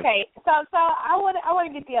she's honest. Okay, so I want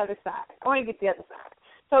to get the other side.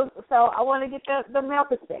 So I want to get the male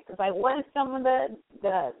perspective. Like, what is some of the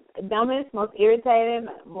dumbest, most irritating,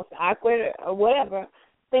 most awkward, or whatever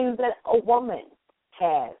things that a woman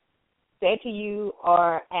has said to you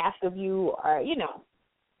or asked of you, or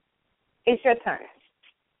it's your turn.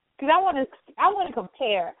 Because I want to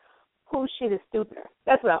compare whose shit is stupider.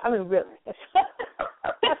 That's what I mean. Really, that's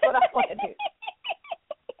what I want to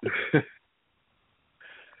do.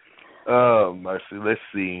 Oh, mercy. Let's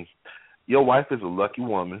see. Your wife is a lucky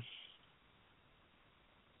woman.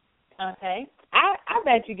 Okay, I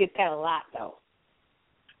bet you get that a lot though.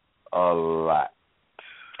 A lot.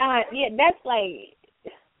 Yeah, that's like.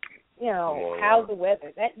 How's the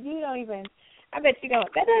weather? That you don't even. I bet you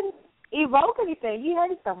don't. That doesn't evoke anything. You heard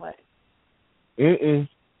it so much. It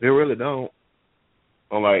really don't.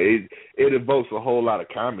 I'm like it evokes a whole lot of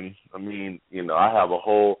comedy. I mean, if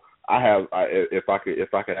I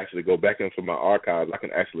could actually go back into my archives, I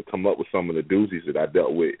can actually come up with some of the doozies that I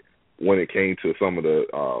dealt with when it came to some of the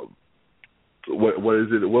what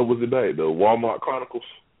is it? What was it? The Walmart Chronicles.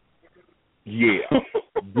 Yeah.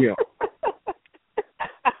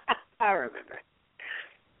 I remember.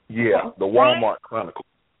 Yeah, the Walmart Chronicles.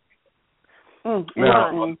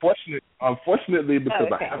 Now, unfortunately,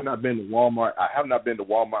 because I have not been to Walmart,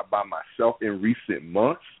 by myself in recent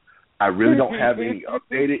months. I really don't have any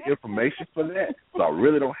updated information for that, so I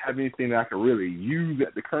really don't have anything that I can really use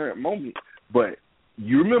at the current moment. But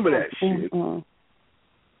you remember that shit.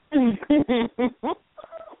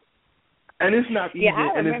 And it's not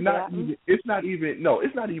even, it's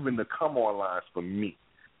not even the come on lines for me.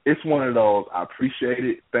 It's one of those, I appreciate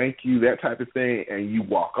it, thank you, that type of thing, and you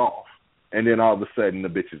walk off. And then all of a sudden the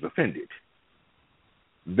bitch is offended.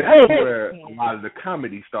 That's where a lot of the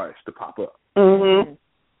comedy starts to pop up. Mm-hmm.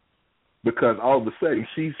 Because all of a sudden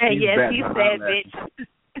she's back behind that.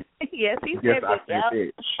 Yes, he said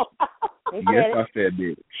bitch. Yes, I said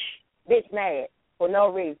bitch. Bitch mad for no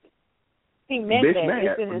reason. He meant bitch that. Mad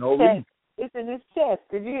it's in for his no chest. reason. It's in his chest.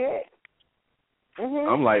 Did you hear it? Mm-hmm.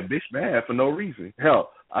 I'm like, bitch mad for no reason.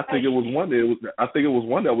 Hell, I think it was one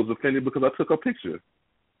that was offended because I took a picture.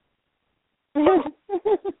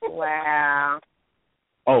 Wow.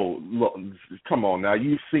 Oh, look, come on now.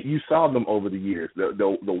 You saw them over the years.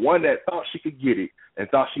 The one that thought she could get it and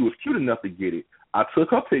thought she was cute enough to get it, I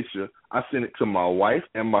took her picture, I sent it to my wife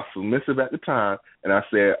and my submissive at the time, and I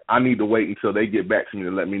said, I need to wait until they get back to me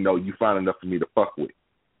to let me know you fine enough for me to fuck with.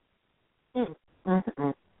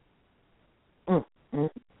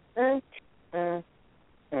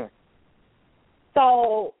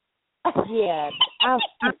 So, yeah,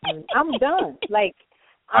 I'm done. Like,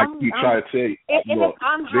 I keep trying to tell you. If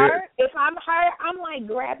I'm hurt, I'm like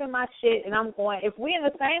grabbing my shit and I'm going. If we're in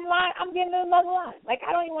the same line, I'm getting in another line. Like,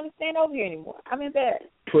 I don't even want to stand over here anymore. I'm embarrassed.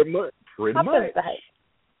 Pretty much.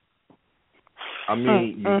 I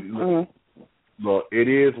mean, look, it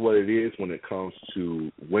is what it is when it comes to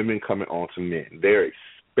women coming on to men. They're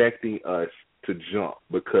expecting us to jump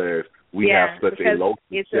because we have such a low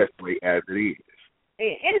it's success rate as it is.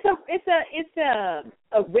 It's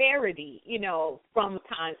a rarity, you know, from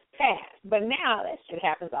times past. But now that shit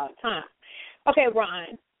happens all the time. Okay,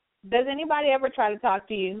 Ron, does anybody ever try to talk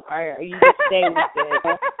to you, or are you just stay with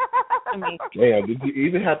it? I mean, damn, did you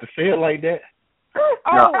even have to say it like that?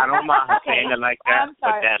 No, I don't mind her saying it like that, I'm but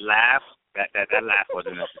sorry. that laugh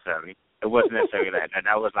wasn't necessary. It wasn't necessary like that.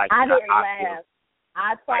 That was like I didn't laugh.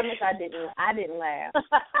 I promise I didn't laugh.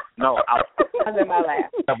 No, I was in my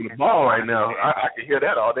laugh. Having a ball right now. I can hear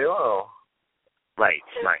that all day long. Right.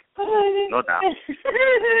 No doubt.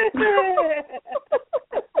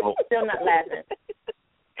 Oh. Still not laughing.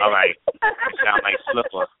 All right. You sound like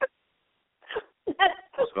Slipper.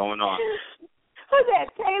 What's going on? Who's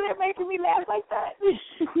that? Taylor making me laugh like that?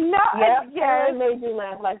 No. Yep, Taylor made you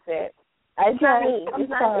laugh like that. It's not me. It's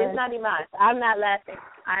not Iman. I'm not laughing.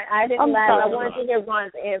 I didn't laugh. Sorry. I wanted to hear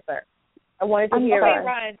Ron's answer. I wanted to hear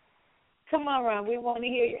Ron. Come on, Ron. We want to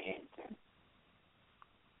hear your answer.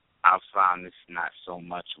 I found it's not so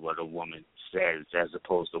much what a woman says as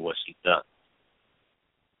opposed to what she does.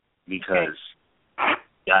 Because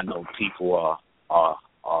I know people are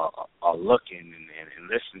looking and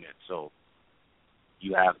listening. So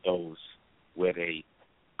you have those where they,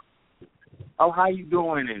 oh, how you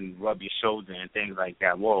doing, and rub your shoulder and things like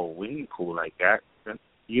that. Whoa, we ain't cool like that.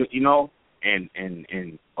 You know, and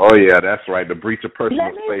oh yeah, that's right. The breach of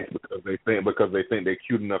personal space because they think they're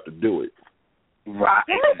cute enough to do it. Right.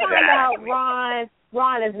 Let me find out Ron.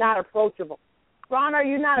 Ron is not approachable. Ron, are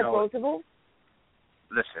you not approachable?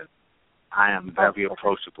 Listen, I am very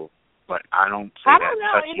approachable, but I don't say I that don't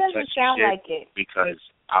know. It doesn't touchy sound shit like it. because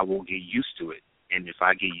I will get used to it. And if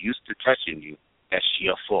I get used to touching you, that's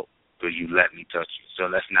your fault. But you let me touch you. So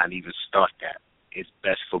let's not even start that. It's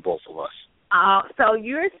best for both of us. So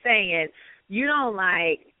you're saying you don't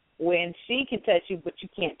like when she can touch you, but you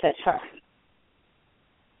can't touch her.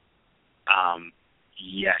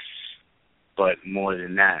 Yes, but more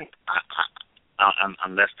than that,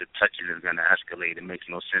 unless the touching is going to escalate, it makes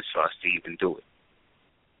no sense for us to even do it.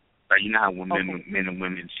 Like, you know how when men and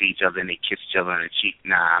women see each other and they kiss each other on the cheek?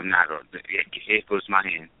 Nah, I'm not. Here goes my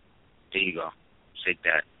hand. There you go. Shake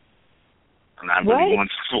that. I'm not really going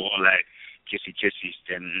for all that kissy.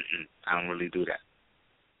 Then I don't really do that.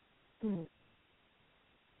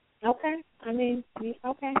 Okay. I mean,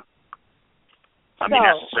 okay. I mean,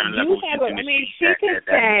 that's a certain level of intimacy that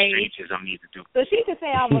strangers don't need to do. So she could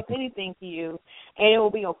say almost anything to you, and it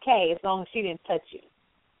will be okay as long as she didn't touch you.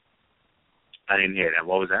 I didn't hear that.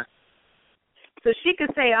 What was that? So she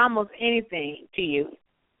could say almost anything to you,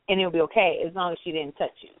 and it will be okay as long as she didn't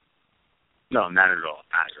touch you. No, not at all.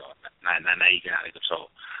 Not at all. Now you get out of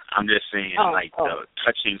control. I'm just saying, the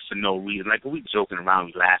touching for no reason. Like, we joking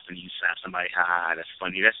around, we laughing, you slap somebody, that's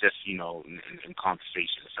funny. That's just, in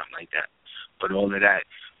conversation or something like that. But all of that,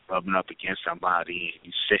 rubbing up against somebody, and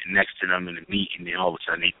you sitting next to them in a meeting, and all of a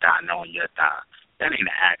sudden they thigh on your thigh. That ain't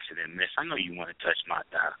an accident, miss. I know you want to touch my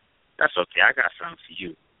thigh. That's okay. I got something for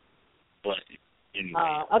you. But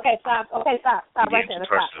anyway. Okay, stop. Stop right there.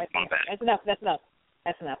 Stop right my there. bad.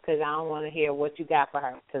 That's enough, because I don't want to hear what you got for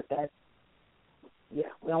her, because we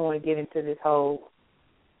don't want to get into this whole.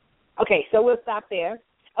 Okay, so we'll stop there.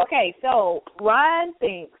 Okay, so Ron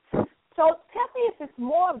thinks. So tell me if it's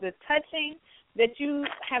more of the touching that you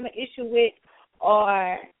have an issue with,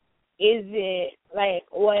 or is it like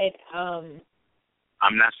what? I'm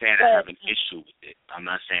not saying I have an issue with it. I'm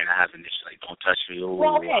not saying I have an issue like don't touch me.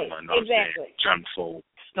 Exactly. Germaphobe.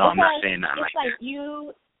 No, I'm not saying that like that.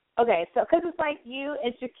 You. Okay, so because it's like you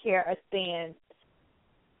and Shakir are saying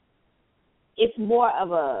it's more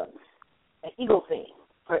of an ego thing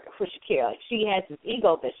for Shakir. Like, she has this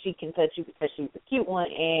ego that she can touch you because she's a cute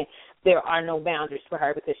one, and there are no boundaries for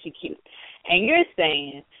her because she's cute. And you're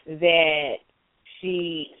saying that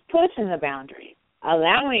she's pushing the boundary,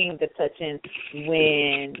 allowing the touching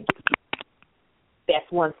when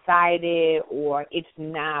that's one-sided or it's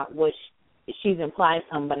not what she's implying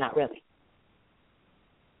something, but not really.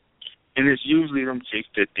 And it's usually them chicks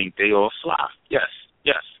that think they all fly. Yes.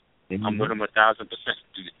 Mm-hmm. I'm with them 1,000%.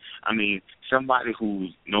 I mean, somebody who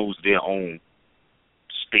knows their own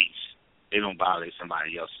space, they don't violate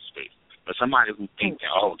somebody else's space. But somebody who thinks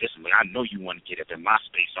that, I know you want to get up in my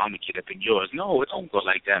space, so I'm going to get up in yours. No, it don't go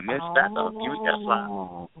like that, miss. Back up. You ain't that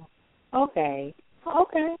fly. Okay.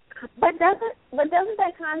 But doesn't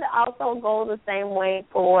that kind of also go the same way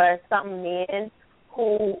for some men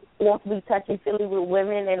who want to be touchy-feely with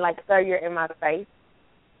women and like, sir, you're in my face?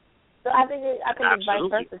 So I think it's vice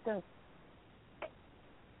versa too.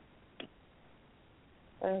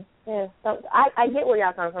 I get where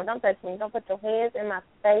y'all come from. Don't touch me. Don't put your hands in my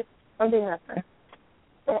face. Don't do nothing.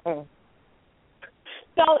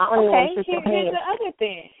 So, okay,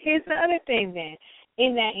 here's the other thing then.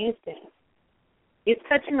 In that instance, is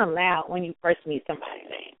touching allowed when you first meet somebody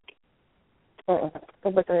then?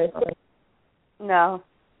 No,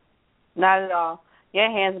 not at all. Your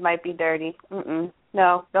hands might be dirty.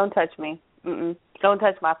 No, don't touch me. Don't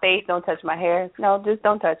touch my face. Don't touch my hair. No, just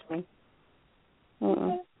don't touch me.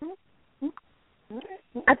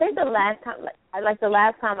 I think the last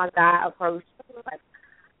time I got approached,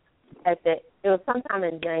 it was sometime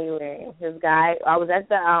in January. This guy, I was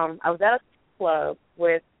at a club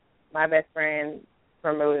with my best friend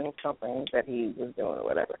promoting something that he was doing or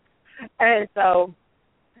whatever, and so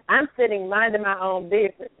I'm sitting minding my own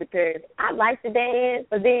business because I like to dance,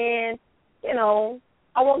 but then,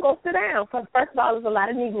 I won't go sit down. Because first of all, there's a lot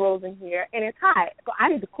of Negroes in here, and it's hot, so I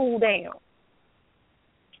need to cool down.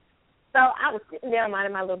 So I was sitting down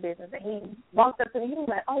minding my little business, and he walked up to me. He was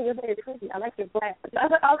like, "Oh, you're very pretty. I like your glasses." I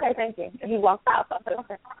was like, "Okay, thank you." And he walked out. So I was like,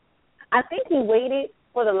 "Okay." I think he waited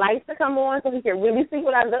for the lights to come on so he could really see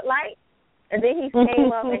what I look like, and then he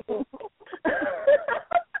came up and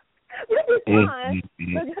which is fun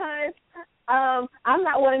because I'm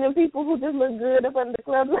not one of them people who just look good up under the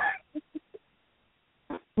club lights.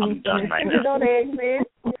 I'm done right now. You know they exist.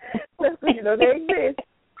 They exist.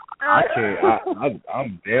 I can't.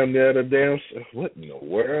 I'm damn near the damn. What in the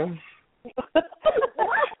world?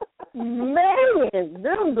 Man,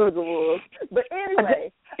 them boogaroos. But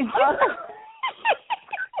anyway.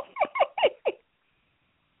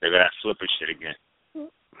 They got that flipper shit again.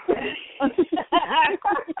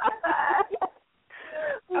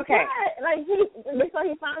 Okay. So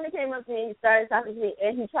he finally came up to me and he started talking to me,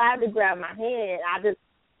 and he tried to grab my hand. I just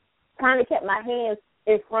kind of kept my hands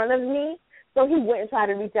in front of me, so he wouldn't try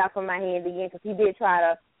to reach out for my hand again because he did try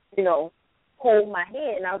to, hold my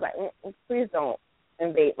hand. And I was like, please don't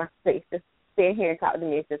invade my space. Just stand here and talk to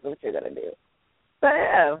me if that's what you're going to do. So,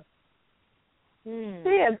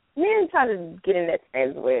 yeah. Men try to get in that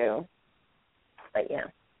as well. But, yeah.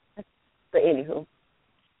 But, anywho.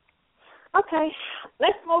 Okay.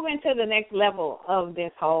 Let's move into the next level of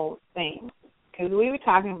this whole thing. Because we were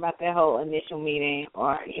talking about that whole initial meeting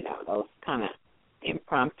or, those kind of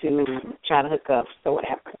impromptu trying to hook up or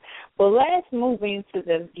whatever. But let's move into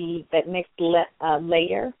that next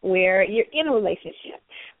layer where you're in a relationship.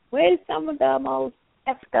 Where's some of the most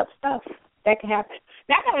effed up stuff that can happen?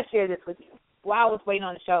 Now, I got to share this with you. While I was waiting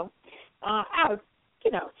on the show, I was,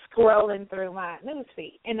 scrolling through my news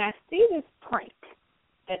feed, and I see this prank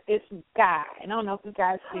that this guy, and I don't know if this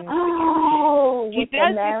guy's seen this. He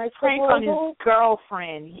does this prank on his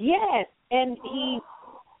girlfriend. Yes, and he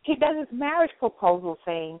does this marriage proposal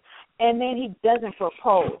thing, and then he doesn't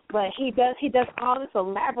propose, but he does all this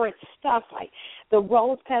elaborate stuff like the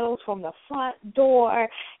rose petals from the front door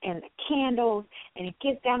and the candles, and he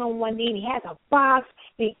gets down on one knee and he has a box.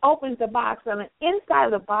 And he opens the box, and inside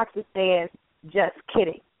of the box it says, "Just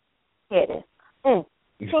kidding."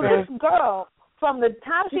 So this girl, from the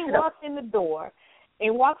time she walks in the door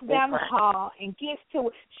and walks down the hall and gets to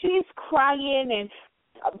it, she's crying and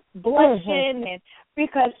blushing, and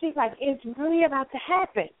because she's like, it's really about to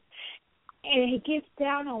happen. And he gets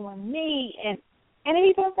down on one knee, and then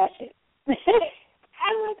he does that shit. I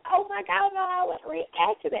was like, oh my God, I don't know how I would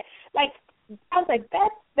react to that. Like, I was like,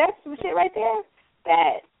 that's some shit right there.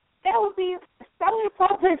 That would be so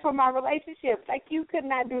inappropriate for my relationship. Like, you could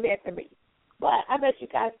not do that to me. But I bet you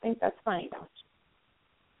guys think that's funny, don't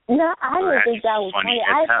you? No, I didn't think that was funny.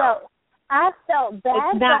 I felt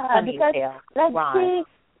bad for her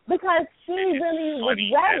because she really was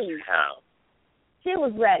ready. She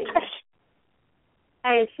was ready.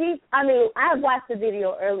 And I watched the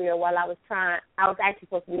video earlier while I was actually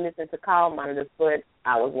supposed to be listening to call monitors, but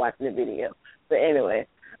I was watching the video. But anyway,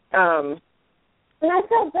 and I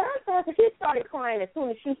felt bad for her because she started crying as soon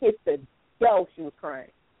as she hit the dough. She was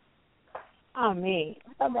crying. Oh, me.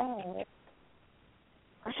 So bad.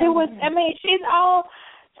 She's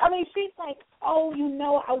like, oh,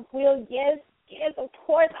 I will. Yes, of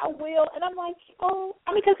course I will. And I'm like,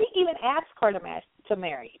 because he even asked her to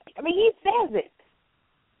marry. He says it.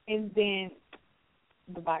 And then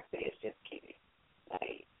the box says, just kidding.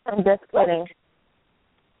 Like, I'm just kidding.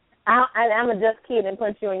 I'm a just kidding and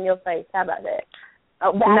punch you in your face. How about that?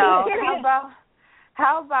 Oh, no.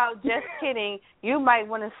 How about just kidding? You might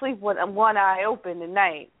want to sleep with one eye open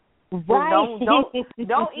tonight. Right. Don't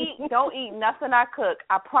eat nothing I cook.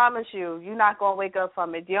 I promise you're not gonna wake up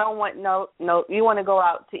from it. You don't want no. You want to go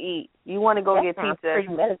out to eat. You want to go get pizza.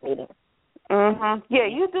 Premeditated. Yeah,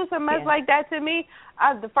 you do some mess like that to me.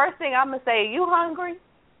 The first thing I'm gonna say, you hungry?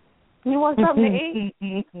 You want something to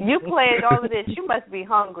eat? You planned all of this. You must be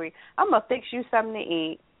hungry. I'm gonna fix you something to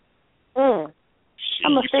eat.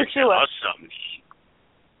 I'm gonna fix you up.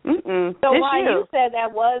 So why you said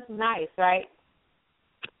that was nice, right?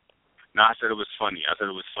 No, I said it was funny. I said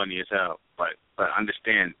it was funny as hell. But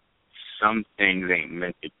understand, some things ain't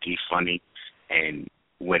meant to be funny, and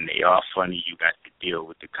when they are funny, you got to deal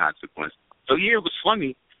with the consequences. So yeah, it was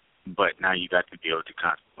funny, but now you got to deal with the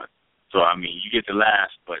consequences. So I mean, you get the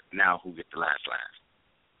last, but now who gets the last?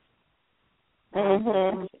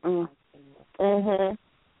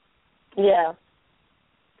 Yeah.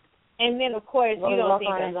 And then of course you don't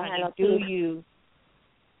think that's funny, do you?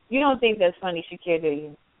 You don't think that's funny, Shakir, do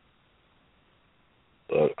you?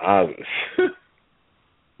 I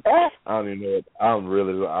don't even know. I'm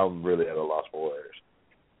really at a loss for words.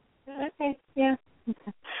 Okay, yeah.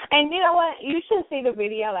 Okay. And you know what? You should see the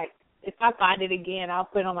video. Like, if I find it again, I'll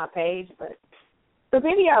put it on my page. But the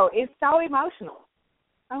video is so emotional.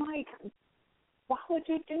 I'm like, why would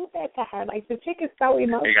you do that to her? Like, the chick is so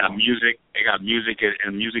emotional. They got music. They got music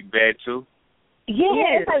and music bed too. Yes.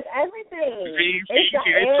 Yeah, it has everything. See, they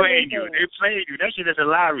playing you. They playing you. That shit is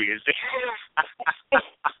hilarious.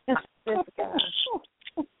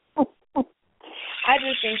 I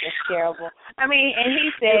just think it's terrible. I mean, and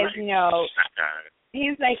he says, you know,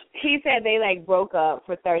 he said they like broke up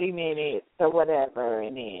for 30 minutes or whatever,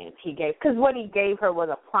 and then because what he gave her was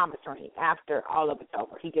a promise ring. After all of it's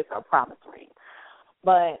over, he gives her a promise ring.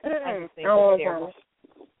 But I just think it's terrible.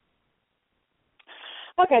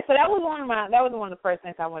 Okay, so that was one of the first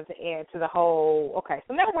things I wanted to add to the whole. Okay,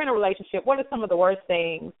 so now we're in a relationship. What are some of the worst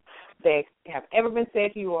things that have ever been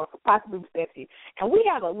said to you or could possibly be said to you? And we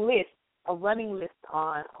have a running list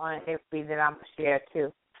on FB that I'm gonna share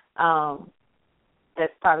too.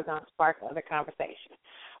 That's probably gonna spark other conversation.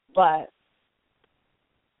 But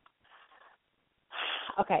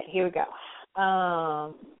okay, here we go.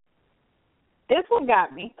 This one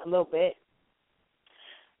got me a little bit.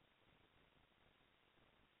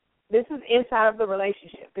 This is inside of the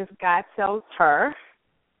relationship. This guy tells her,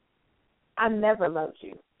 I never loved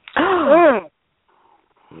you. Well,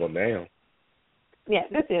 damn. Yeah,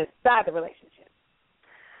 this is inside the relationship.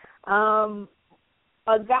 A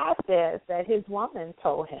guy says that his woman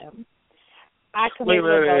told him, I committed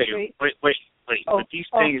adultery. Wait. But these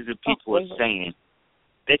things that people are saying,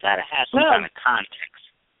 they got to have some kind of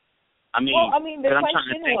context. I mean, the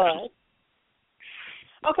question was,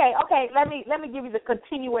 Okay. Let me give you the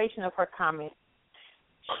continuation of her comment.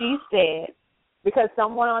 She said, because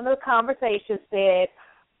someone on the conversation said,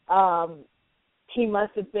 he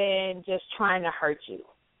must have been just trying to hurt you.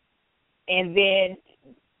 And then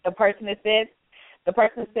the person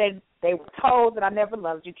said they were told that I never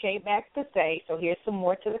loved you, came back to say, so here's some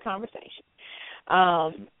more to the conversation.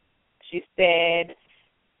 She said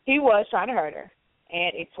he was trying to hurt her,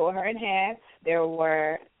 and it tore her in half. There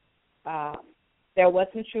was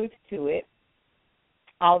some truth to it,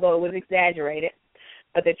 although it was exaggerated.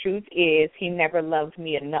 But the truth is he never loved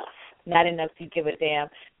me enough, not enough to give a damn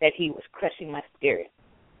that he was crushing my spirit.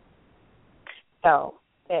 So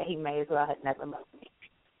that he may as well have never loved me.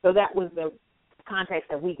 So that was the context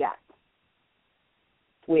that we got,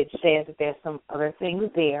 which says that there's some other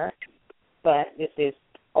things there, but this is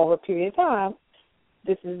over a period of time.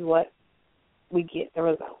 This is what we get the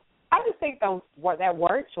result. I just think that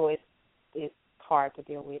word choice is hard to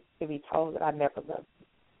deal with, to be told that I never loved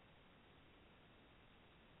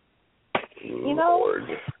you. You know?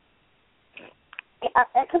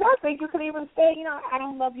 Because I think you could even say, you know, I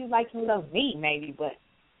don't love you like you love me, maybe, but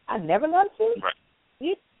I never loved you.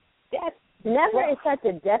 Right. That's never is such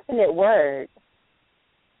a definite word.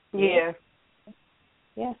 Yeah.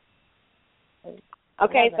 Yeah.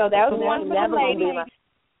 Okay, so that was one for the lady.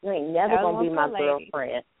 You ain't never going to be my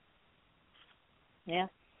girlfriend. Yeah.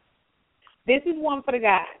 This is one for the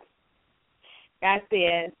guy. Guy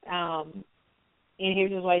says, in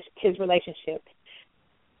his relationship,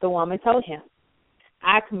 the woman told him,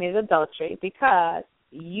 I committed adultery because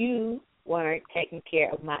you weren't taking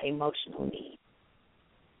care of my emotional needs.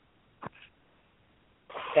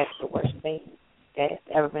 That's the worst thing that has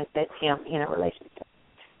ever been said to him in a relationship.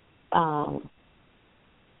 And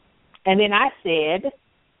then I said,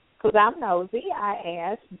 because I'm nosy, I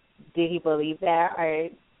asked, did he believe that or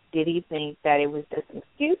did he think that it was just an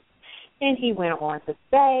excuse? And he went on to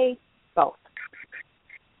say both.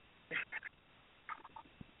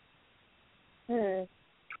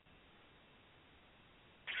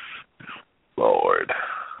 Lord.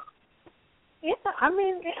 Yeah, I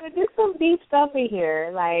mean, there's some deep stuff in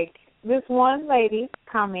here. Like, this one lady's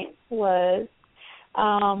comment was,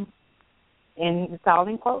 and it's all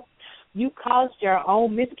in quotes, you caused your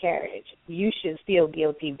own miscarriage. You should feel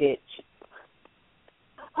guilty, bitch.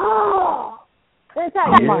 Oh, Let me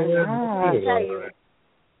tell you,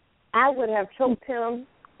 I would have choked him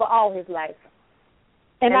for all his life.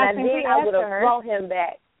 And I would have brought him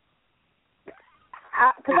back.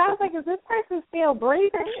 Because I was like, is this person still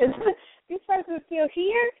breathing? Is this person still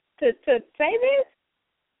here to say this?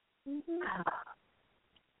 Mm-hmm.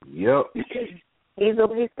 Yep. He's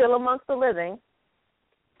still amongst the living.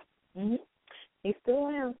 Mm-hmm. He still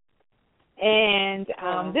is. And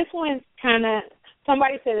this one's kind of,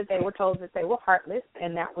 somebody said that they were told that they were heartless,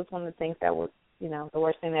 and that was one of the things that was, the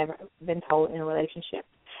worst thing that ever been told in a relationship.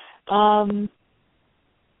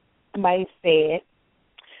 Somebody said,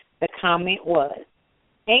 the comment was,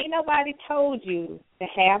 ain't nobody told you to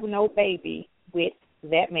have no baby with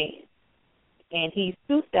that man, and he's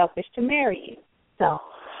too selfish to marry you. So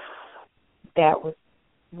that was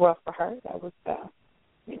rough for her. That was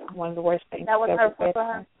one of the worst things. That was hurtful for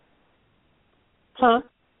her? Huh?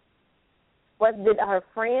 Did her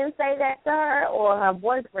friend say that to her, or her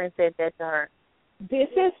boyfriend said that to her? This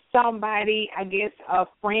is somebody, I guess, a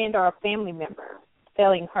friend or a family member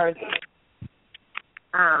telling her this.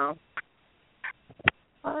 Oh.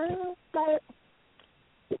 So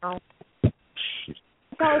some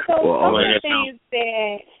of the things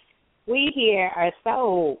that we hear are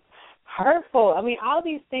so hurtful. I mean, all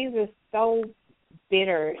these things are so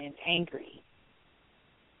bitter and angry.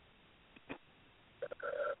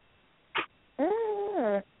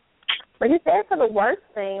 But you said for the worst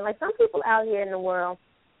thing, like some people out here in the world,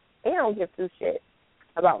 they don't give two shits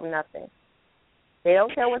about nothing. They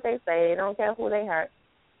don't care what they say. They don't care who they hurt.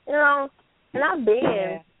 And I've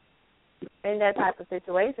been in that type of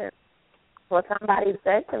situation where somebody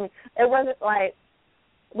said to me, it wasn't like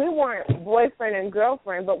we weren't boyfriend and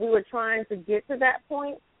girlfriend, but we were trying to get to that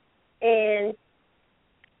point. And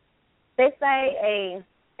they say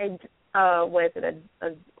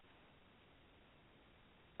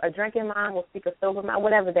a drinking mind will speak a sober mind,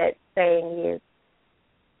 whatever that saying is.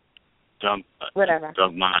 Whatever.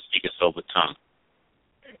 Drunk mind speak a sober tongue.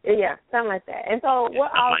 Yeah, something like that. And so we're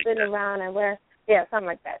all sitting around and something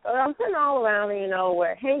like that. So I'm sitting all around and,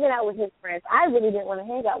 we're hanging out with his friends. I really didn't want to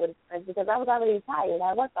hang out with his friends because I was already tired.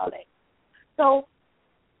 I worked all day. So,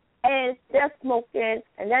 and they're smoking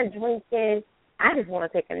and they're drinking. I just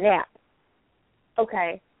want to take a nap.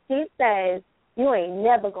 Okay. He says, you ain't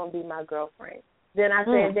never going to be my girlfriend. Then I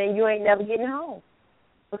said, then you ain't never getting home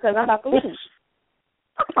because I'm about to leave.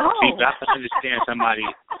 See, but I can understand somebody.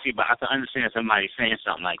 But I can understand somebody saying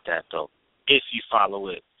something like that though, if you follow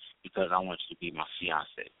it, because I want you to be my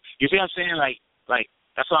fiance. You see what I'm saying? Like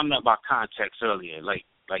that's what I meant by context earlier. Like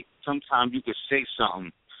sometimes you could say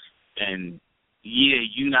something, and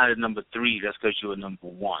you're not a number 3. That's because you're a number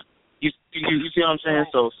 1. You see what I'm saying?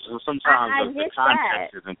 So sometimes the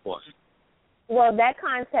context is important. Well, that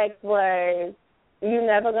context was, you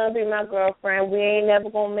never gonna be my girlfriend. We ain't never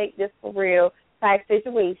gonna make this for real type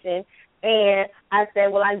situation. And I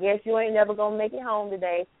said, well, I guess you ain't never going to make it home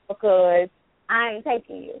today because I ain't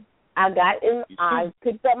taking you. I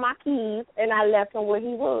picked up my keys, and I left him where he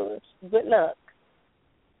was. Good luck.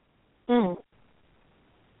 So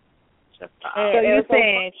you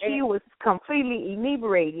said she was completely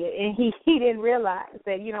inebriated, and he didn't realize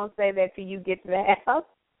that you don't say that till you get to the house.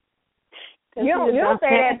 You don't say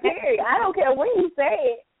that, period. I don't care when you say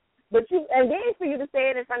it. But and then for you to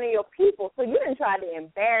say it in front of your people, so you didn't try to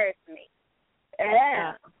embarrass me.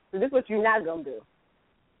 Yeah. So this is what you're not gonna do.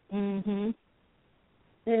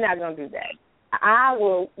 You're not gonna do that. I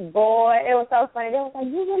will. Boy, it was so funny. They was like,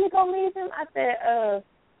 "You really gonna leave him?" I said,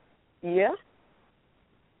 yeah.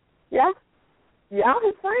 Y'all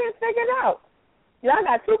his friends. Figure it out. Y'all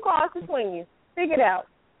got 2 cars to swing you. Figure it out.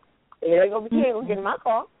 He ain't gonna get in my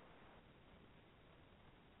car.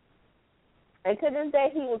 And to this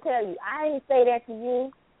day, he will tell you, I didn't say that to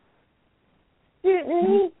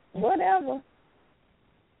you. Whatever.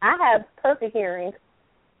 I have perfect hearing.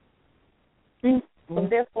 So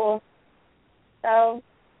therefore, and,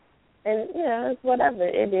 it's whatever.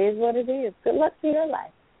 It is what it is. Good luck to your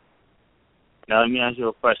life. Now, let me ask you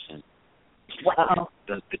a question.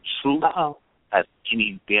 Does the truth have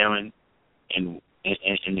any bearing in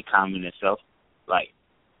the comment itself? Like,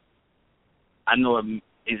 I know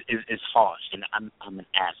it's harsh, and I'm an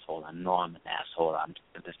asshole. I know I'm an asshole. I'm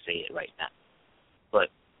just going to say it right now. But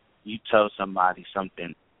you tell somebody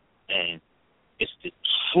something, and it's the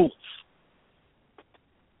truth.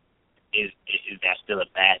 Is that still a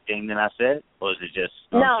bad thing that I said? Or is it just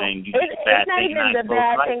saying you did a bad thing? It's not even the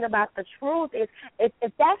bad thing about the truth.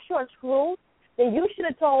 If that's your truth, then you should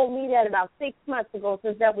have told me that about 6 months ago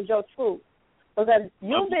since that was your truth. Because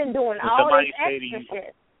you've been doing all this extra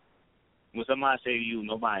shit. when somebody say to you,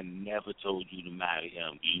 nobody never told you to marry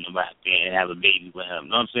him, you know, and have a baby with him,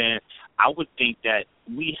 you know what I'm saying? I would think that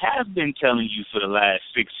we have been telling you for the last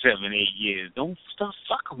 6, 7, 8 years, don't stop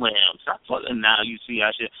fucking with him. Stop fucking now. You see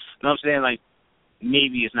how shit, you know what I'm saying? Like,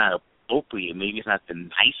 maybe it's not appropriate. Maybe it's not the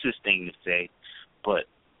nicest thing to say, but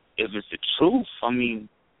if it's the truth, I mean,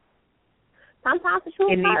 sometimes the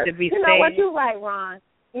truth needs to be said. You know what? You're right, Ron.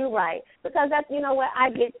 You're right, because that's, you know what, I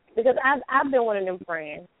get, because I've been one of them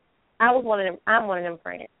friends. I'm one of them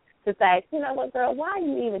friends to say, you know what, girl, why are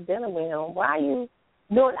you even dealing with him? Why are you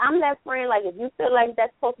doing? I'm that friend. Like, if you feel like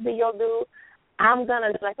that's supposed to be your dude, I'm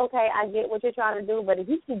gonna be like, okay, I get what you're trying to do, but if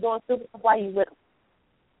you keep doing stupid stuff, why you with him?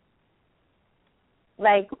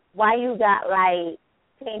 Like, why you got like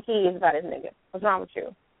 10 kids by this nigga? What's wrong with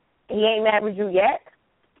you? He ain't married you yet.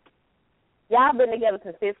 Y'all been together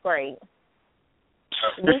since 5th grade.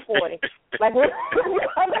 We 40. Like, y'all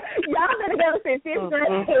been together since 5th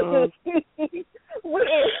grade.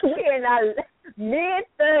 We're in our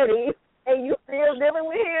mid-30s, and you still dealing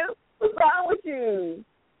with him? What's wrong with you?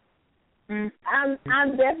 I'm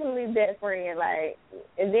definitely that friend. Like,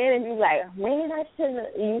 and then if you like, man,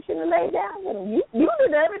 you shouldn't have laid down with him. You the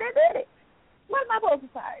devil that did it. What am I supposed to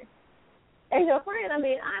say? As your friend, I'm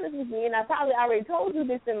being honest with you, and I probably already told you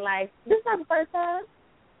this in life. This is not the first time.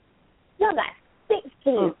 Y'all got 6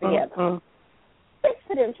 kids together. 6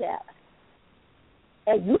 of them child.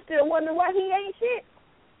 And you still wonder why he ain't shit?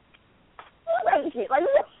 Who ain't shit? Like,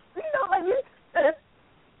 you know, like, it's just,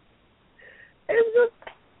 it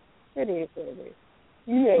is what it is.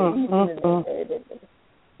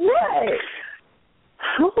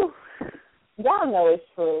 Y'all know it's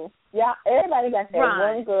true. Y'all, everybody got that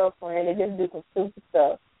one girlfriend that just do some stupid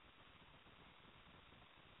stuff.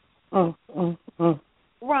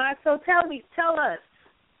 Ron, so tell us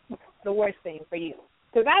the worst thing for you.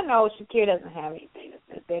 Because I know Shakir doesn't have anything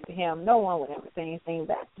to say to him. No one would ever say anything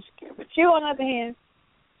back to Shakir. But you, on the other hand,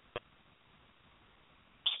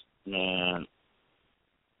 man,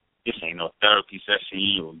 this ain't no therapy session.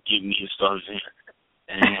 You will give me the stories in.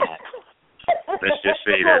 And let's just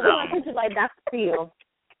say that like Dr. Phil.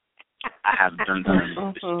 I have done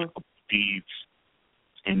despicable deeds,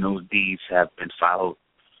 and those deeds have been followed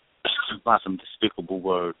by some despicable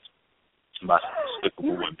words, by some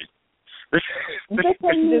despicable women.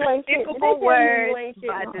 Despicable words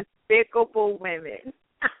by despicable women.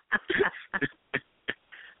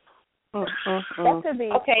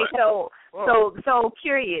 Okay, so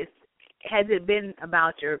curious. Has it been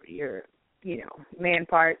about your man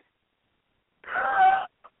part?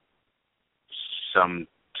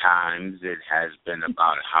 Sometimes it has been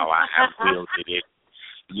about how I have wielded it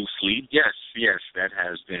loosely. Yes, that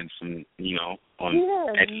has been some, on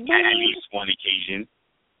at least one occasion.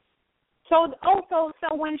 So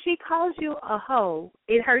when she calls you a hoe,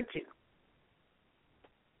 it hurts you?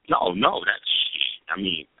 No, that's shit. I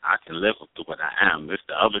mean, I can live up to what I am. It's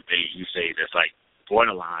the other things you say that's like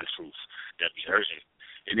borderline truth that be hurting.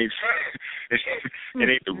 It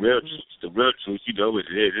ain't the real truth. The real truth, you know what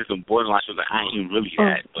it is. It's some borderline truth that I ain't even really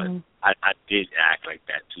had, but I did act like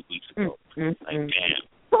that 2 weeks ago. Like, damn.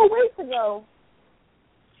 2 weeks ago?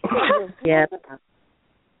 Yeah.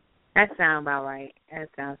 That sounds about right.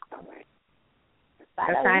 That's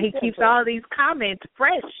how he keeps all these comments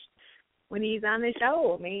fresh when he's on the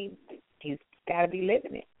show. I mean, he's got to be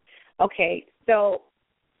living it. Okay, so,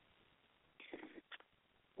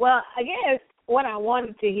 well, I guess what I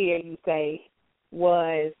wanted to hear you say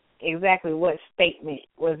was exactly what statement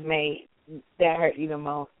was made that hurt you the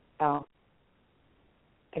most. So,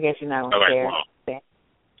 I guess you're not going to share that.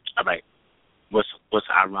 All right. What's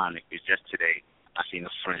ironic is just today I seen a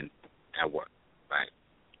friend at work, right?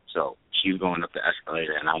 So she's going up the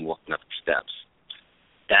escalator and I'm walking up the steps.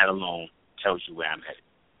 That alone tells you where I'm headed.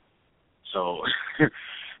 So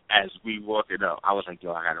as we walked it up, I was like,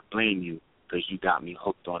 yo, I got to blame you because you got me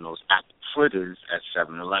hooked on those apple fritters at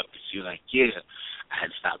 7-Eleven. She's like, yeah, I had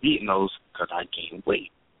to stop eating those because I gained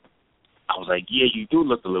weight. I was like, yeah, you do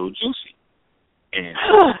look a little juicy. And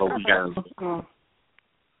but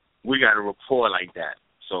we got a rapport like that.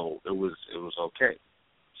 So it was okay.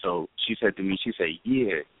 So she said to me,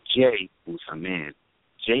 yeah, Jay, who's her man,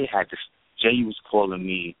 Jay was calling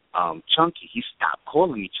me Chunky. He stopped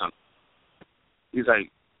calling me Chunky. He's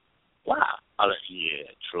like, wow. I was like,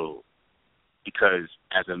 yeah, true. Because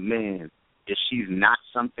as a man, if she's not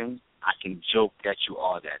something, I can joke that you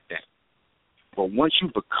are that thing. But once you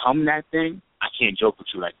become that thing, I can't joke with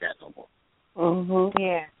you like that no more.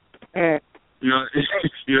 Yeah. You know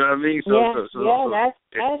what I mean?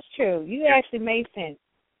 That's true. You actually made sense.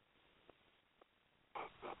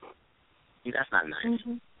 Yeah, that's not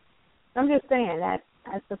nice. I'm just saying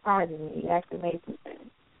That's surprising me. You actually made some sense.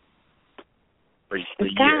 But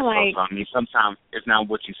It's kind of like, I mean, sometimes it's not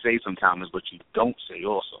what you say. Sometimes it's what you don't say.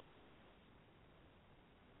 Also.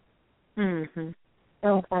 mhm.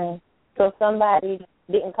 Okay. So somebody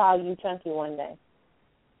didn't call you chunky one day.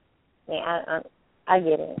 Yeah, I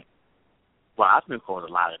get it. Well, I've been called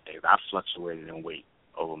a lot of things. I've fluctuated in weight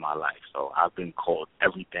over my life, so I've been called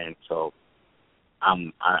everything. So I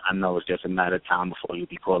know it's just a matter of time before you'll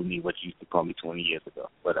be calling me what you used to call me 20 years ago.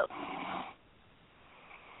 Whatever.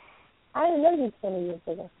 I didn't know you 20 years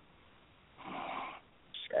ago.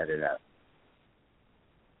 Shut it up.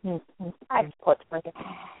 Mm-hmm. I support you.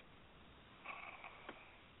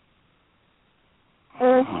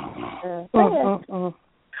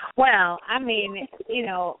 Well, I mean, you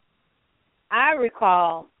know, I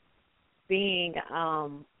recall being,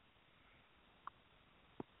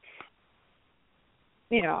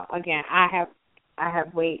 you know, again, I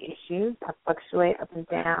have weight issues. I fluctuate up and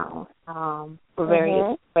down for very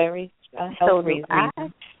health reasons.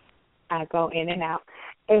 I go in and out,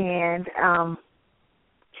 and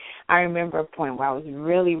I remember a point where I was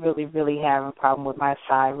really, really, really having a problem with my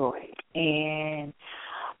thyroid, and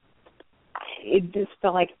it just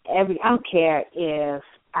felt like I don't care if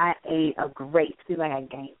I ate a grape, feel like I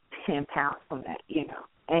gained 10 pounds from that, you know.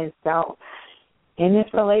 And so in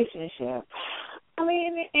this relationship, I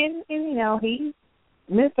mean, and you know, he's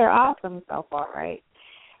Mr. Awesome so far, right?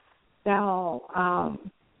 So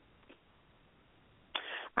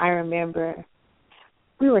I remember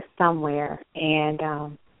we were somewhere, and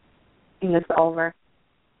he looks over,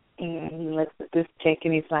 and he looks at this chick,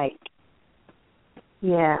 and he's like,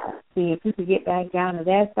 yeah, see, if you could get back down to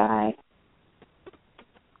that side.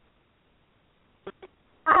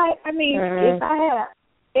 I mean, if I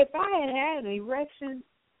had an erection,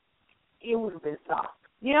 it would have been soft.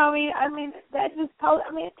 You know what I mean? I mean, that just told,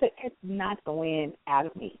 I mean, it's not the wind out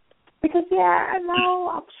of me. Because, yeah, I know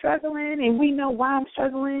I'm struggling, and we know why I'm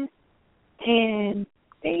struggling. And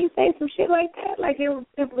then you say some shit like that, like it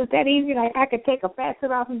was that easy, like I could take a fat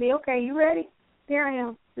suit off and be, okay, you ready? Here I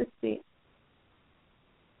am. This is it.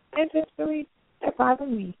 It just really, that bothered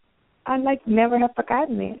me. I'd like to never have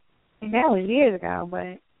forgotten it. And that was years ago,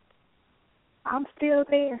 but I'm still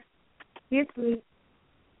there. Mentally,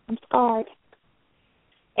 I'm scarred.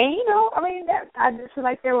 And, you know, I mean, I just feel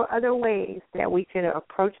like there were other ways that we could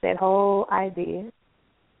approach that whole idea,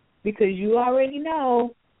 because you already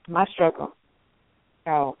know my struggle.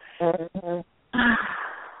 So,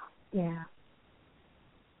 yeah.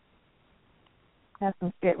 That's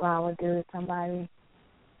some shit wrong with doing somebody.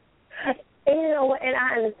 And you know what, and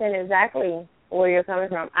I understand exactly where you're coming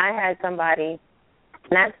from. I had somebody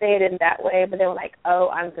not say it in that way, but they were like, oh,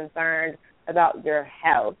 I'm concerned about your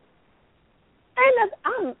health. And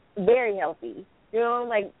I'm very healthy. You know,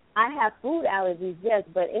 like, I have food allergies, yes,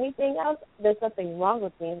 but anything else, there's something wrong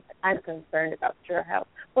with me. I'm concerned about your health.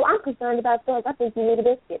 Well, I'm concerned about yours. I think you need a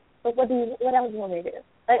biscuit. But what else do you want me to do?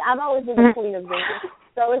 Like, I've always been the queen of biscuits.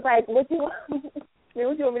 So it's like, what you want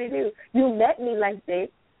me to do? You met me like this.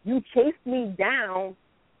 You chased me down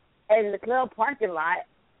in the club parking lot.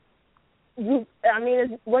 What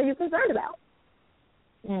are you concerned about?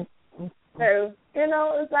 Mm-hmm. So, you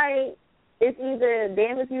know, it's like, it's either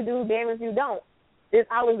damn if you do, damn if you don't. There's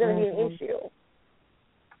always going to be an issue.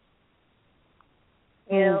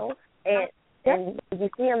 You know? And if you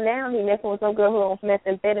see him now, he messing with some girl who on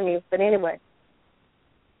methamphetamine. But anyway.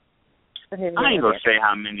 I ain't going to say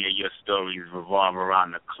how many of your stories revolve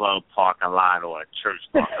around the club parking lot or a church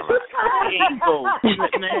parking lot. I ain't going to do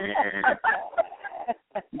it, man.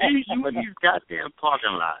 You in these goddamn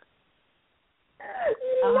parking lots.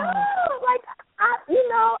 No, like, I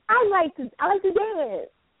like to dance.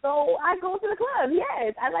 So I go to the club,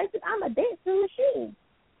 yes. I'm a dancing machine.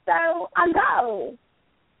 So I go.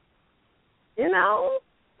 You know?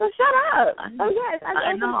 So shut up. Yes, I go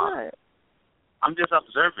to the club. I'm just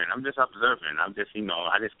observing. I'm just, I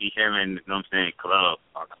just keep hearing, you know what I'm saying, club,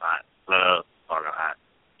 parking lot,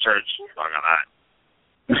 church, parking lot.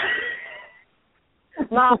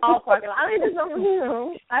 Mall parking lot. I mean, there's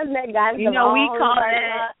no, I've met guys. You know,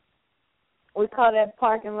 we call that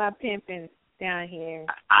parking lot pimping down here.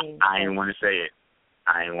 I ain't want to say it.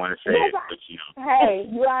 But you know. Hey,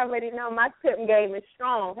 you already know my tip game is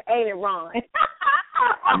strong. Ain't it, Ron?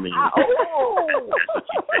 I mean,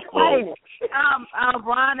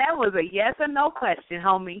 Ron, that was a yes or no question,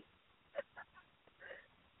 homie.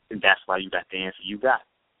 That's why you got the answer you got.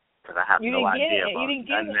 Because I have no idea about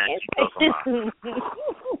nothing that you're talking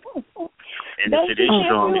about. And if it is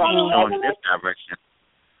strong, it's strong in this direction.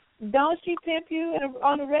 Don't she pimp you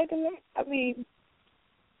on a regular? I mean,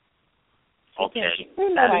 okay.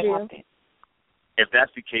 If if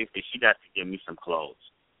that's the case, then she got to give me some clothes.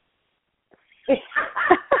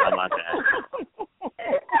 How about that?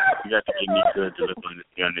 You got to give me good to look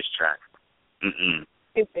on this track.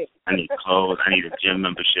 I need clothes. I need a gym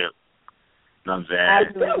membership. You know what I'm saying?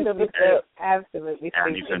 Absolutely. And I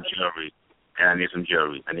need some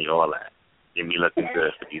jewelry. I need all that. Get me looking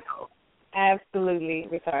good for these hoes. Absolutely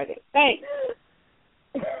retarded. Thanks.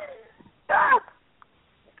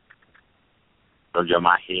 So get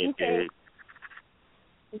my hair did.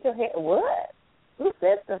 Your hair? What? Who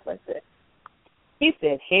said stuff like that? He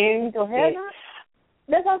said hair. You need your hair done?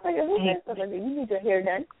 That's what I was thinking. Who said stuff like that? You need your hair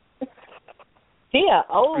done. Yeah,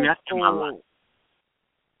 old school.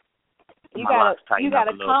 You got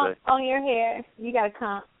a comp on your hair. You got a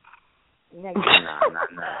comp. Nah.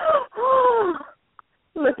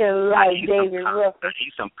 Looking like David Ruffin. I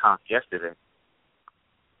ate some comp yesterday.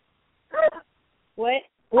 What?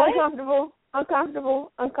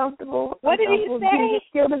 Uncomfortable. What did he say? Jesus,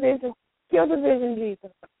 kill the vision,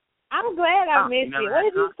 Jesus. I'm glad I missed it. What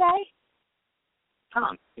did he say?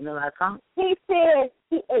 Conch. You never had conch? He said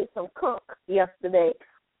he ate some conch yesterday.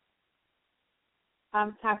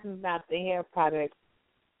 I'm talking about the hair products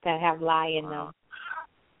that have lye in them.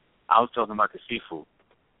 I was talking about the seafood.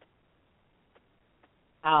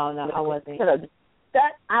 Oh, no, I wasn't.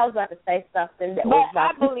 I was about to say something that was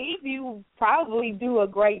about I believe you probably do a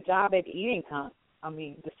great job at eating conch. I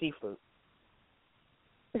mean, the seafood.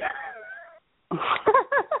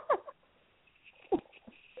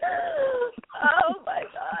 Oh, my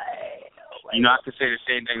God. You know, I could say the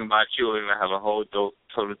same thing about you and have a whole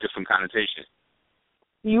total different connotation.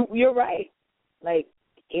 You're right. Like,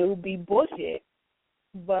 it would be bullshit.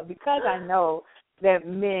 But because I know that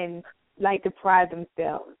men like to pride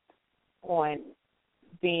themselves on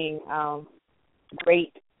being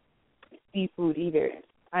great seafood eaters,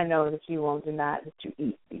 I know that you won't deny that you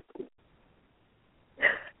eat seafood.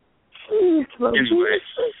 Anyway.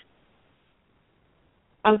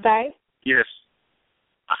 I'm sorry? Yes.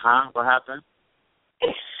 What happened?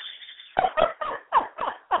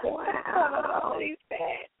 Wow. What he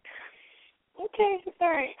said. Okay,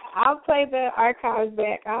 sorry. I'll play the archives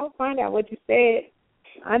back. I'll find out what you said.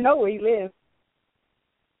 I know where you live.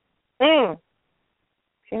 You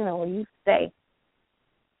know where you stay.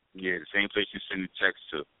 Yeah, the same place you send the text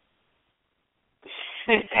to.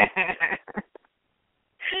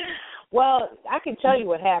 Well, I can tell you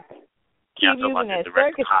what happened. You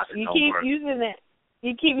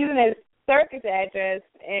keep using that circus address,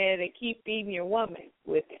 and they keep feeding your woman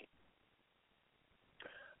with it.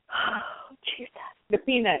 Oh, Jesus. The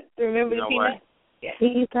peanut. Remember the peanut? What? Yeah.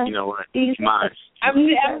 You know what? Mine. I'm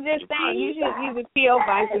just saying, you should use a P.O.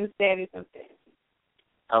 box instead or something.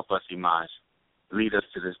 Help us, Imaj. Lead us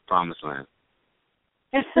to this promised land.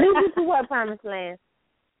 Lead us to what promised land?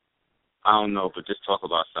 I don't know, but just talk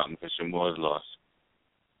about something because Shamor is lost.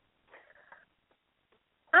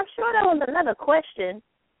 I'm sure there was another question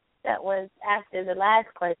that was after the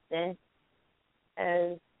last question.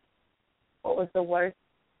 As what was the worst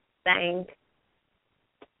thing?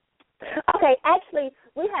 Okay, actually,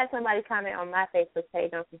 we had somebody comment on my Facebook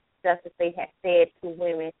page on some stuff that they had said to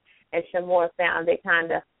women, and Shamor found it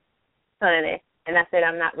kind of funny. And I said,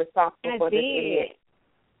 I'm not responsible for this idiot.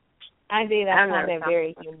 I did. I found that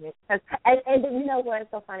very humorous. And you know what?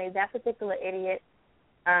 It's so funny. That particular idiot,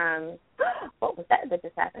 what was that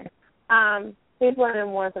just happened? He's one of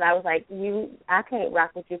them ones that I was like, I can't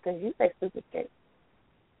rock with you because you say stupid shit.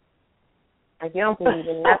 Like, you don't believe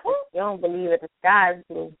in nothing. You don't believe that the sky is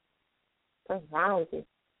blue. What's wrong with you?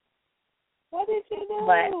 What did you do?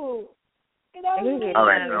 But, all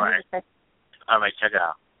right, check it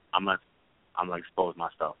out. I'm gonna expose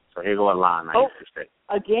myself. So here go a line I used to say.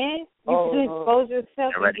 Again? You can expose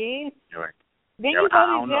yourself again? You're right. Then you go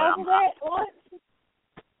to jail for that once?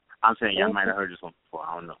 I'm saying y'all might have heard this one before.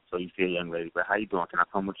 I don't know. So you see a young lady, but how you doing? Can I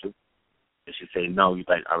come with you? And she say no. You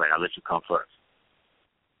like, all right, I'll let you come first.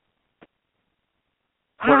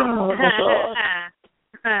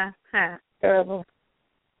 Terrible.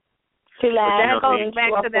 That goes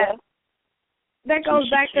back to that. That goes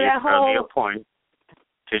back to that whole point.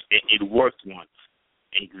 It worked once.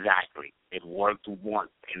 Exactly. It worked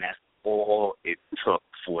once, and that's all it took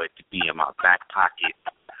for it to be in my back pocket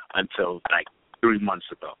until like 3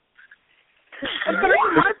 months ago. 3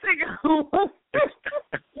 months ago?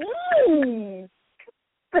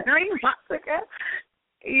 3 months ago?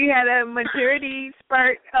 You had a maturity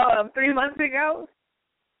spurt 3 months ago?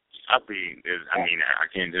 I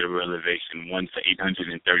came to the realization 1 to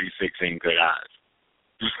 836 ain't good odds.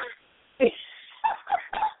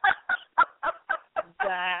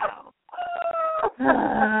 Wow.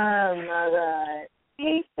 Oh, my God.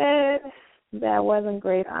 He said That wasn't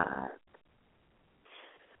great odds.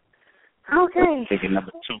 Okay. Thinking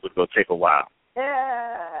number 2 would go take a while.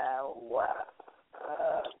 Wow. Wow.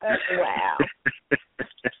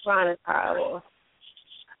 Ron is horrible.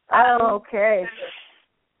 Okay.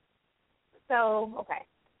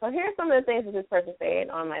 So here's some of the things that this person said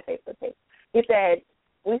on my Facebook page. He said,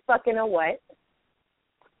 "We fucking or what?"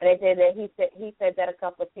 And they said that he said that a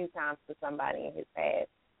few times to somebody in his past.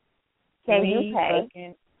 Can you pay?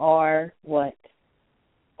 Fucking or what?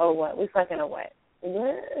 Or what? We fucking or what?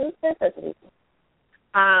 Who said such a people?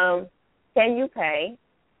 Can you pay?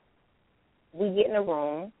 We get in a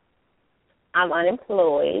room. I'm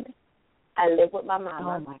unemployed. I live with my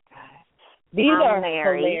mama. Oh my God. These I'm are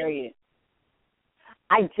married. hilarious.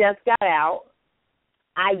 I just got out.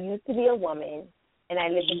 I used to be a woman, and I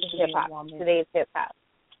live in hip hop. Today's hip hop.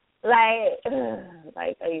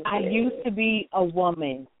 Like, are you serious? I used to be a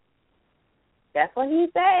woman. That's what he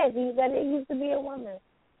said. He said he used to be a woman.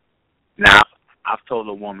 Now, I've told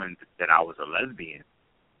a woman that I was a lesbian.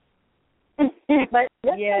 But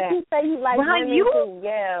just yeah. like you say you like Ron, women too.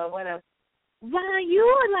 Yeah, whatever. Ron, you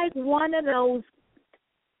are like one of those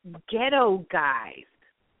ghetto guys.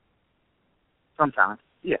 Sometimes.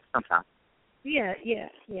 Yeah, sometimes. Yeah.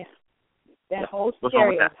 That whole What's wrong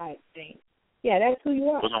with that? stereotype thing. Yeah, that's who you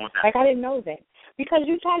are. What's wrong with that? Like, I didn't know that. Because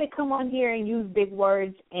you try to come on here and use big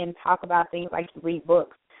words and talk about things like you read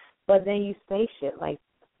books, but then you say shit like,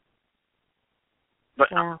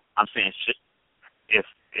 But wow. I'm saying shit.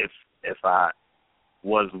 If I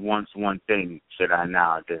was once one thing, should I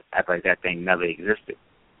now just act like that thing never existed?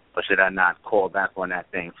 Or should I not call back on that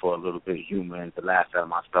thing for a little bit of humor and to laugh at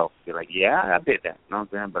myself? Be like, yeah, I did that. You know what I'm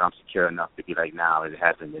saying? But I'm secure enough to be like, now it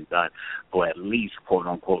hasn't been done for at least, quote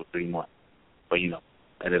unquote, 3 months. But,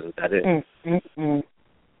 that is what that is.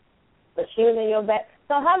 But she was in your back.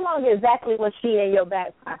 So how long exactly was she in your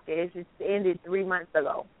back pocket? It ended 3 months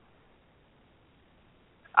ago.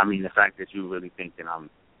 I mean, the fact that you really think that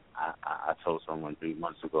I told someone 3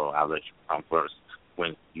 months ago, I'll let you come first. When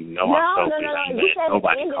I'm selfish, no. You said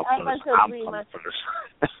nobody it ended comes up first. until I'm 3 coming months. first.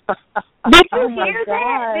 Did you my hear God.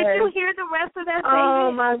 that? Did you hear the rest of that statement?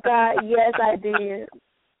 Oh, my God. Yes, I did.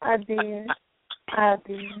 At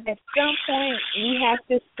some point, you have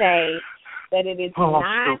to say that it is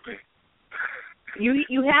not.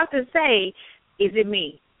 You have to say, is it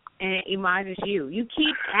me? And Iman is you. You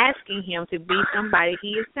keep asking him to be somebody he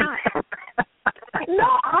is not. No,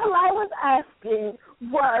 all I was asking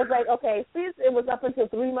was, like, okay, since it was up until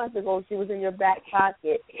 3 months ago she was in your back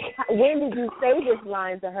pocket, when did you say this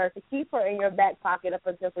line to her to keep her in your back pocket up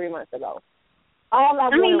until 3 months ago? All I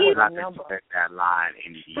wanted was a number. That line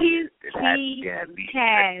in years. It has been at least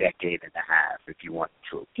a decade and a half, if you want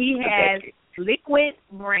to. He has liquid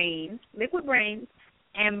brains,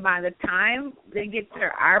 and by the time they get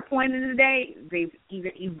to our point in the day, they've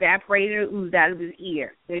either evaporated or oozed out of his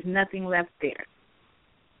ear. There's nothing left there.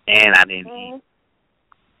 And I didn't eat.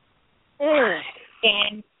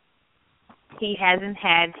 And he hasn't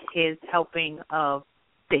had his helping of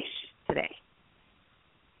fish today.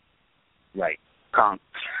 Right. Conk.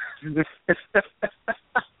 And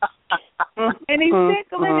he's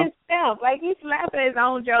tickling himself. Like he's laughing at his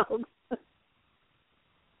own jokes.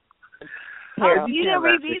 You didn't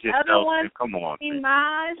read these other ones, come on,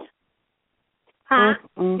 Imaj? Huh?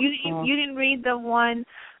 You didn't read the one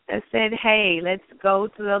that said, hey, let's go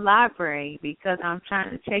to the library because I'm trying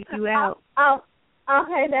to check you out. Oh,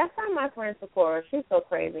 okay, that's not my friend Sakura. She's so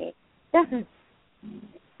crazy.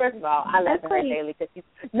 First of all, I love her daily because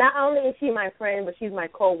not only is she my friend, but she's my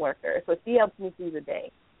coworker, so she helps me through the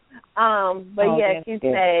day. She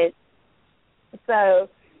said, so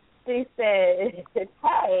she said,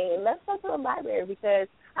 hey, let's go to the library because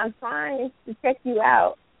I'm trying to check you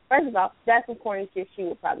out. First of all, that's some corny shit she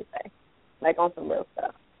would probably say, like on some real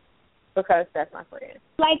stuff, because that's my friend.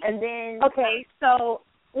 Like, and then okay, so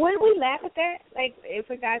wouldn't we laugh at that? Like, if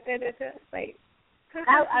a guy said that to us, like,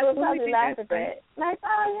 I would probably laugh at that. Like,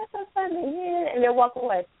 oh, you're so funny, yeah, and then walk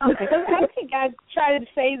away. Okay, I think I try to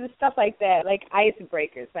say the stuff like that, like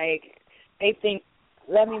icebreakers. Like, they think,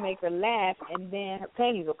 let me make her laugh, and then her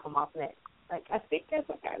panties will come off next. Like, I think that's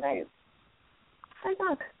what kind of is. I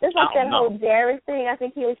know. Just like that whole Jared thing, I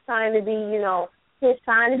think he was trying to be, he was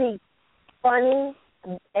trying to be funny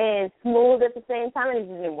and smooth at the same time, and it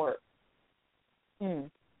didn't work.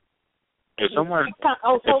 If someone,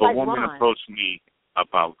 if a woman approached me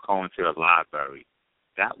about going to the library,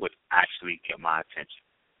 that would actually get my attention.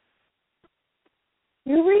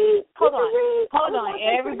 You read? Hold on,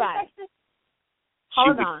 everybody. She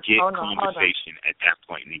would get conversation at that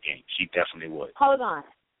point in the game. She definitely would. Hold on.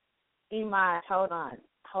 Imaj, hold on,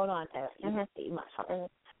 Tess. Imaj, hold on.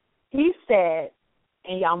 He said,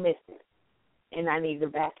 and y'all missed it, and I need to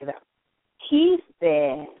back it up. He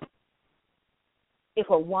said, if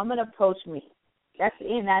a woman approached me, that's the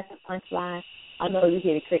punchline. I know you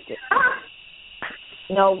hear the cricket.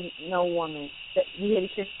 No woman. You hear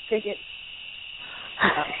the cricket?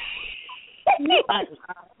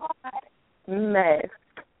 Mess.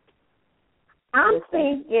 I'm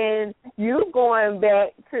thinking you going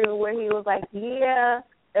back to where he was like, yeah,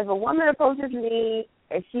 if a woman approaches me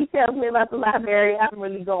and she tells me about the library, I'm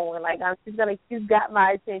really going. Like, she's got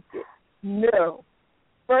my attention. No.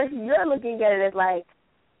 First, you're looking at it as like,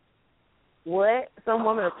 what? Some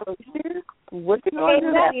woman approached you? What you going to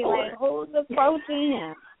do that for? Like, who's approaching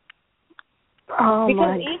him? Oh, because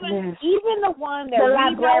my goodness. even the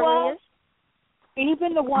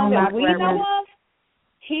one that we know of,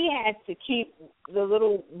 he has to keep the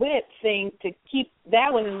little whip thing to keep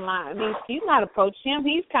that one in line. I mean, she's not approaching him.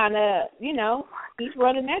 He's kind of, he's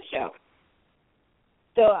running that show.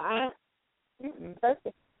 So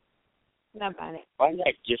not buying it. Why not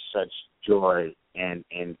get such joy and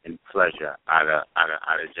pleasure out of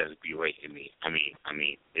just berating me? I mean,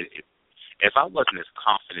 if I wasn't as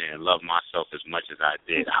confident and loved myself as much as I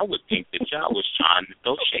did, I would think that y'all was trying to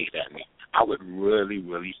throw shade at me. I would really,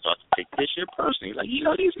 really start to take this shit personally. Like,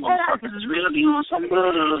 these motherfuckers is really on some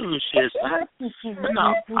shit, son. But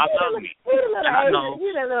no, I love me. And I know.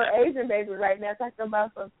 He's a little Asian baby right now talking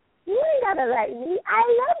about some, you ain't gotta like me. I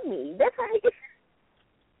love me. That's how you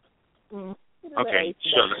Okay,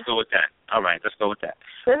 sure, let's go with that. All right, let's go with that.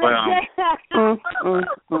 But,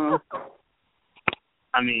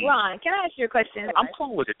 I mean, Ron, can I ask you a question? I'm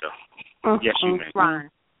cool with it, though. Yes, you may. Ron,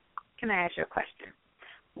 can I ask you a question?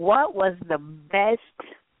 What was the best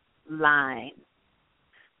line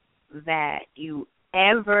that you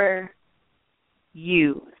ever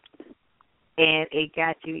used, and it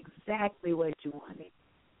got you exactly what you wanted?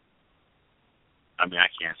 I mean, I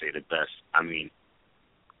can't say the best. I mean,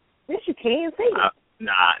 yes, you can say it.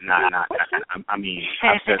 Nah. I mean,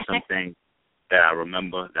 I've said some things that I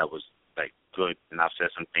remember that was like good, and I've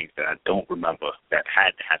said some things that I don't remember that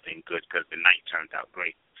had to have been good because the night turned out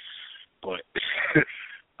great. But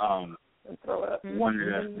one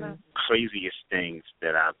of the craziest things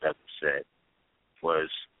that I've ever said was,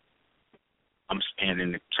 I'm standing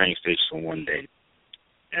in the train station one day,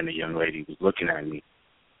 and a young lady was looking at me,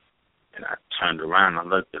 and I turned around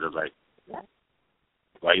and I looked at her like,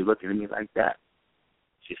 why are you looking at me like that?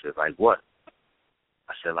 She said, like what?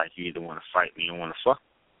 I said, like, you either want to fight me or want to fuck.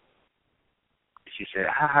 She said,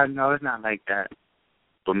 no, it's not like that,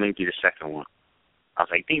 but maybe the second one. I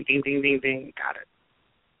was like, ding, ding, ding, ding, ding, got it.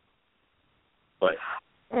 But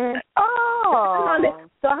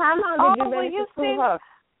so how long did you manage to fool her?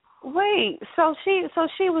 Wait, so she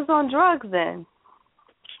was on drugs then?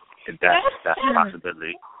 That's a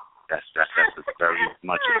possibility. That's very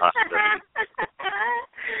much a possibility.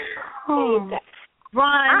 Ron,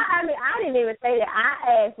 I mean, I didn't even say that.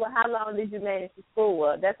 I asked, well, how long did you manage to fool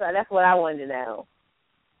her? That's what I wanted to know.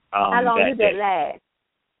 How long did that last?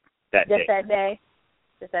 That day.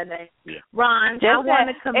 Yeah. Ron, I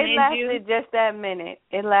want to commend you. It lasted just that minute.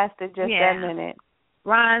 That minute.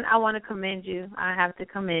 Ron, I want to commend you. I have to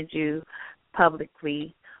commend you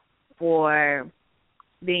publicly for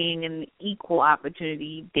being an equal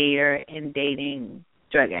opportunity dater and dating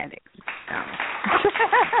drug addicts.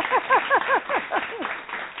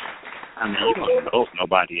 I mean, you don't know if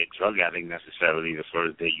nobody a drug addict necessarily the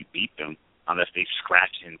first day you beat them, unless they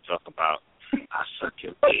scratch and talk about, I suck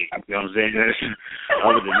your dick. You know what I'm saying?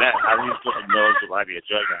 Other than that, how are you supposed to know if somebody a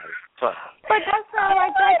drug addict? But that sounds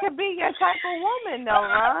like that could be your type of woman, though,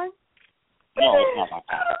 Ron. No, it's not my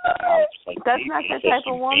type of woman. Like, that's not your type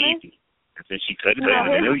of woman? And then she could have been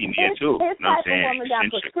a millionaire, too. His you know what I'm type saying? of woman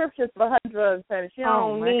got prescriptions for her drugs, honey. She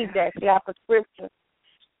don't need that. She got prescriptions.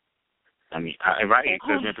 I mean, right? It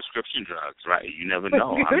could have been prescription drugs, right? You never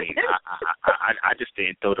know. I mean, I just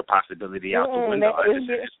didn't throw the possibility out the window. I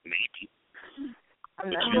just maybe. But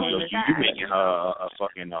you making her a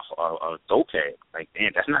fucking a dope head. Like,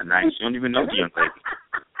 damn, that's not nice. You don't even know the young lady.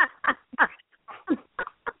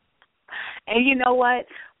 And you know what?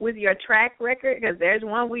 With your track record, because there's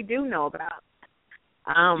one we do know about.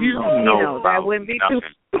 You don't know about that wouldn't be nothing.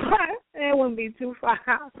 too far. It wouldn't be too far.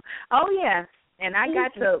 Oh yeah, and I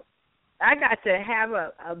got to have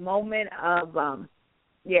a moment of I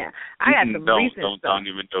got some recent stuff. Don't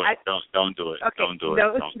even do it. Don't do it. Okay, don't do it.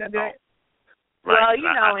 Don't do it. Right. Well, you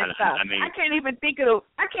know, and stuff. I mean, I can't even think of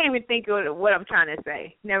what I'm trying to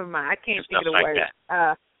say. Never mind. I can't think of the like words.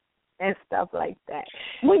 That. And stuff like that.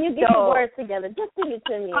 When you get the words together, just send it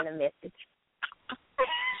to me in a message.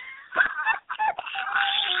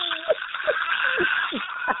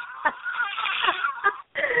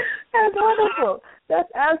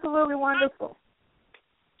 That's absolutely wonderful.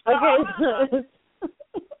 Okay.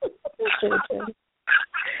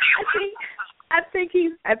 I think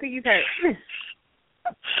he's hurt.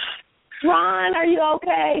 Ron, are you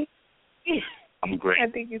okay? I'm great. I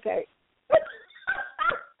think he's hurt.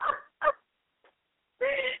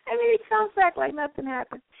 And then he comes back like nothing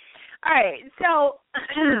happened. All right, so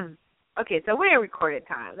so we're in recorded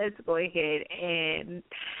time. Let's go ahead and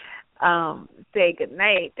say good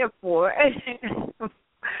night. Therefore,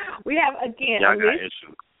 we have again. Y'all got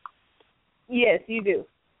issues. Yes, you do.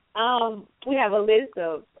 We have a list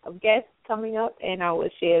of guests coming up, and I will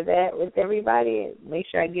share that with everybody and make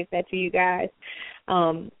sure I get that to you guys.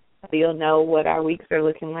 So you'll know what our weeks are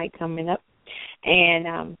looking like coming up.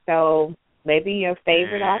 And so maybe your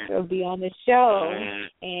favorite author will be on the show,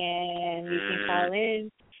 and you can call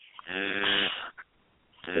in.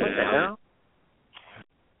 What the hell?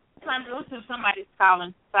 It's my Bluetooth. Somebody's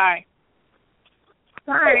calling. Sorry.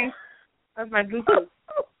 That's my Bluetooth.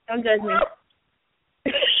 Don't judge me.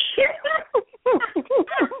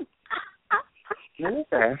 What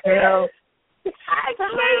the hell? Who's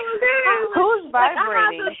vibrating? I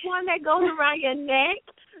have this one that goes around your neck,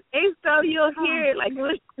 and so you'll hear it like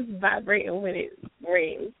it's vibrating when it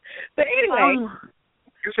rings. But anyway,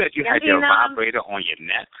 you said you had your vibrator on your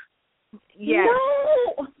neck. Yeah.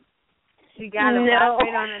 No. She got a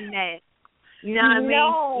vibrator on her neck. You know what I mean? You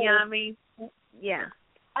know what I mean? Yeah.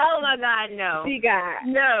 Oh my God, no. She got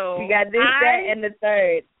this, that, and the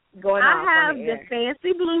third going on. I have the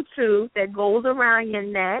fancy Bluetooth that goes around your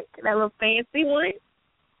neck, that little fancy one.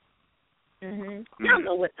 Y'all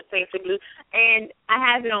know what the fancy Bluetooth, and I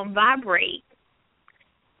have it on vibrate.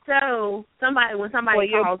 So when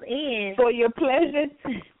somebody calls in for your pleasure,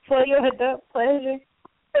 for your adult pleasure.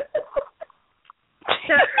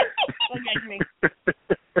 Don't judge me.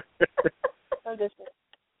 Don't judge me.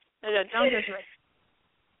 Don't judge me.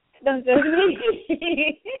 Don't judge me.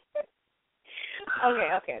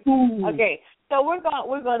 Okay. So we're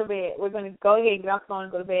going to bed. We're going to go ahead and get off the phone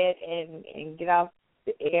and go to bed and get off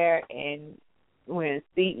the air, and we're going to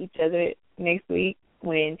see each other next week.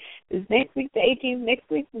 When is next week, the 18th? Next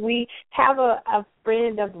week we have a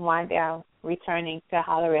friend of the Wind Down returning to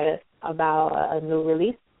holler at us about a new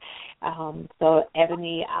release. So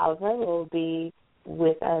Ebony Alva will be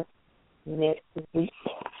with us next week.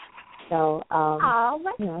 So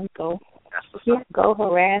go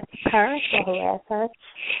harass her.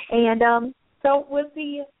 And so we'll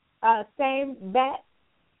see same bat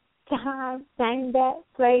time, same bat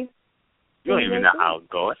place. You don't even know how it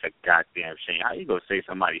goes. It's a goddamn shame. How you gonna say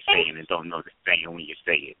somebody's saying and don't know the saying when you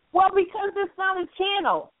say it? Well, because it's not a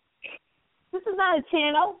channel. This is not a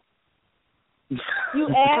channel. You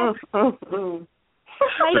ask. So to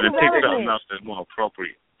take something else that's more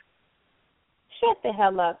appropriate. Shut the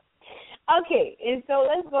hell up. Okay, and so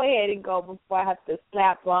let's go ahead and go before I have to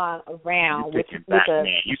slap on around. Man.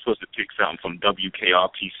 You're supposed to pick something from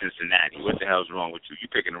WKRP Cincinnati. What the hell's wrong with you? You're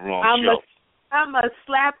picking the wrong show. I'm going to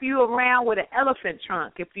slap you around with an elephant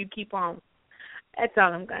trunk if you keep on. That's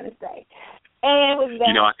all I'm going to say. And with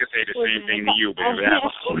that, I can say the same thing to you, but it would have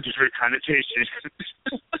a whole different connotation.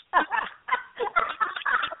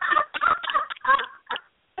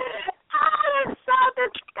 That's so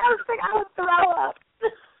disgusting. I would throw up.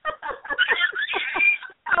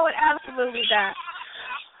 I would absolutely die.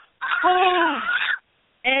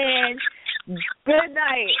 And good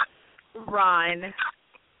night, Ron.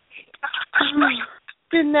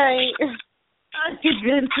 Good night.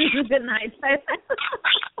 Good night.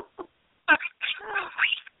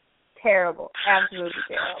 Terrible. Absolutely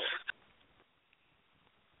terrible.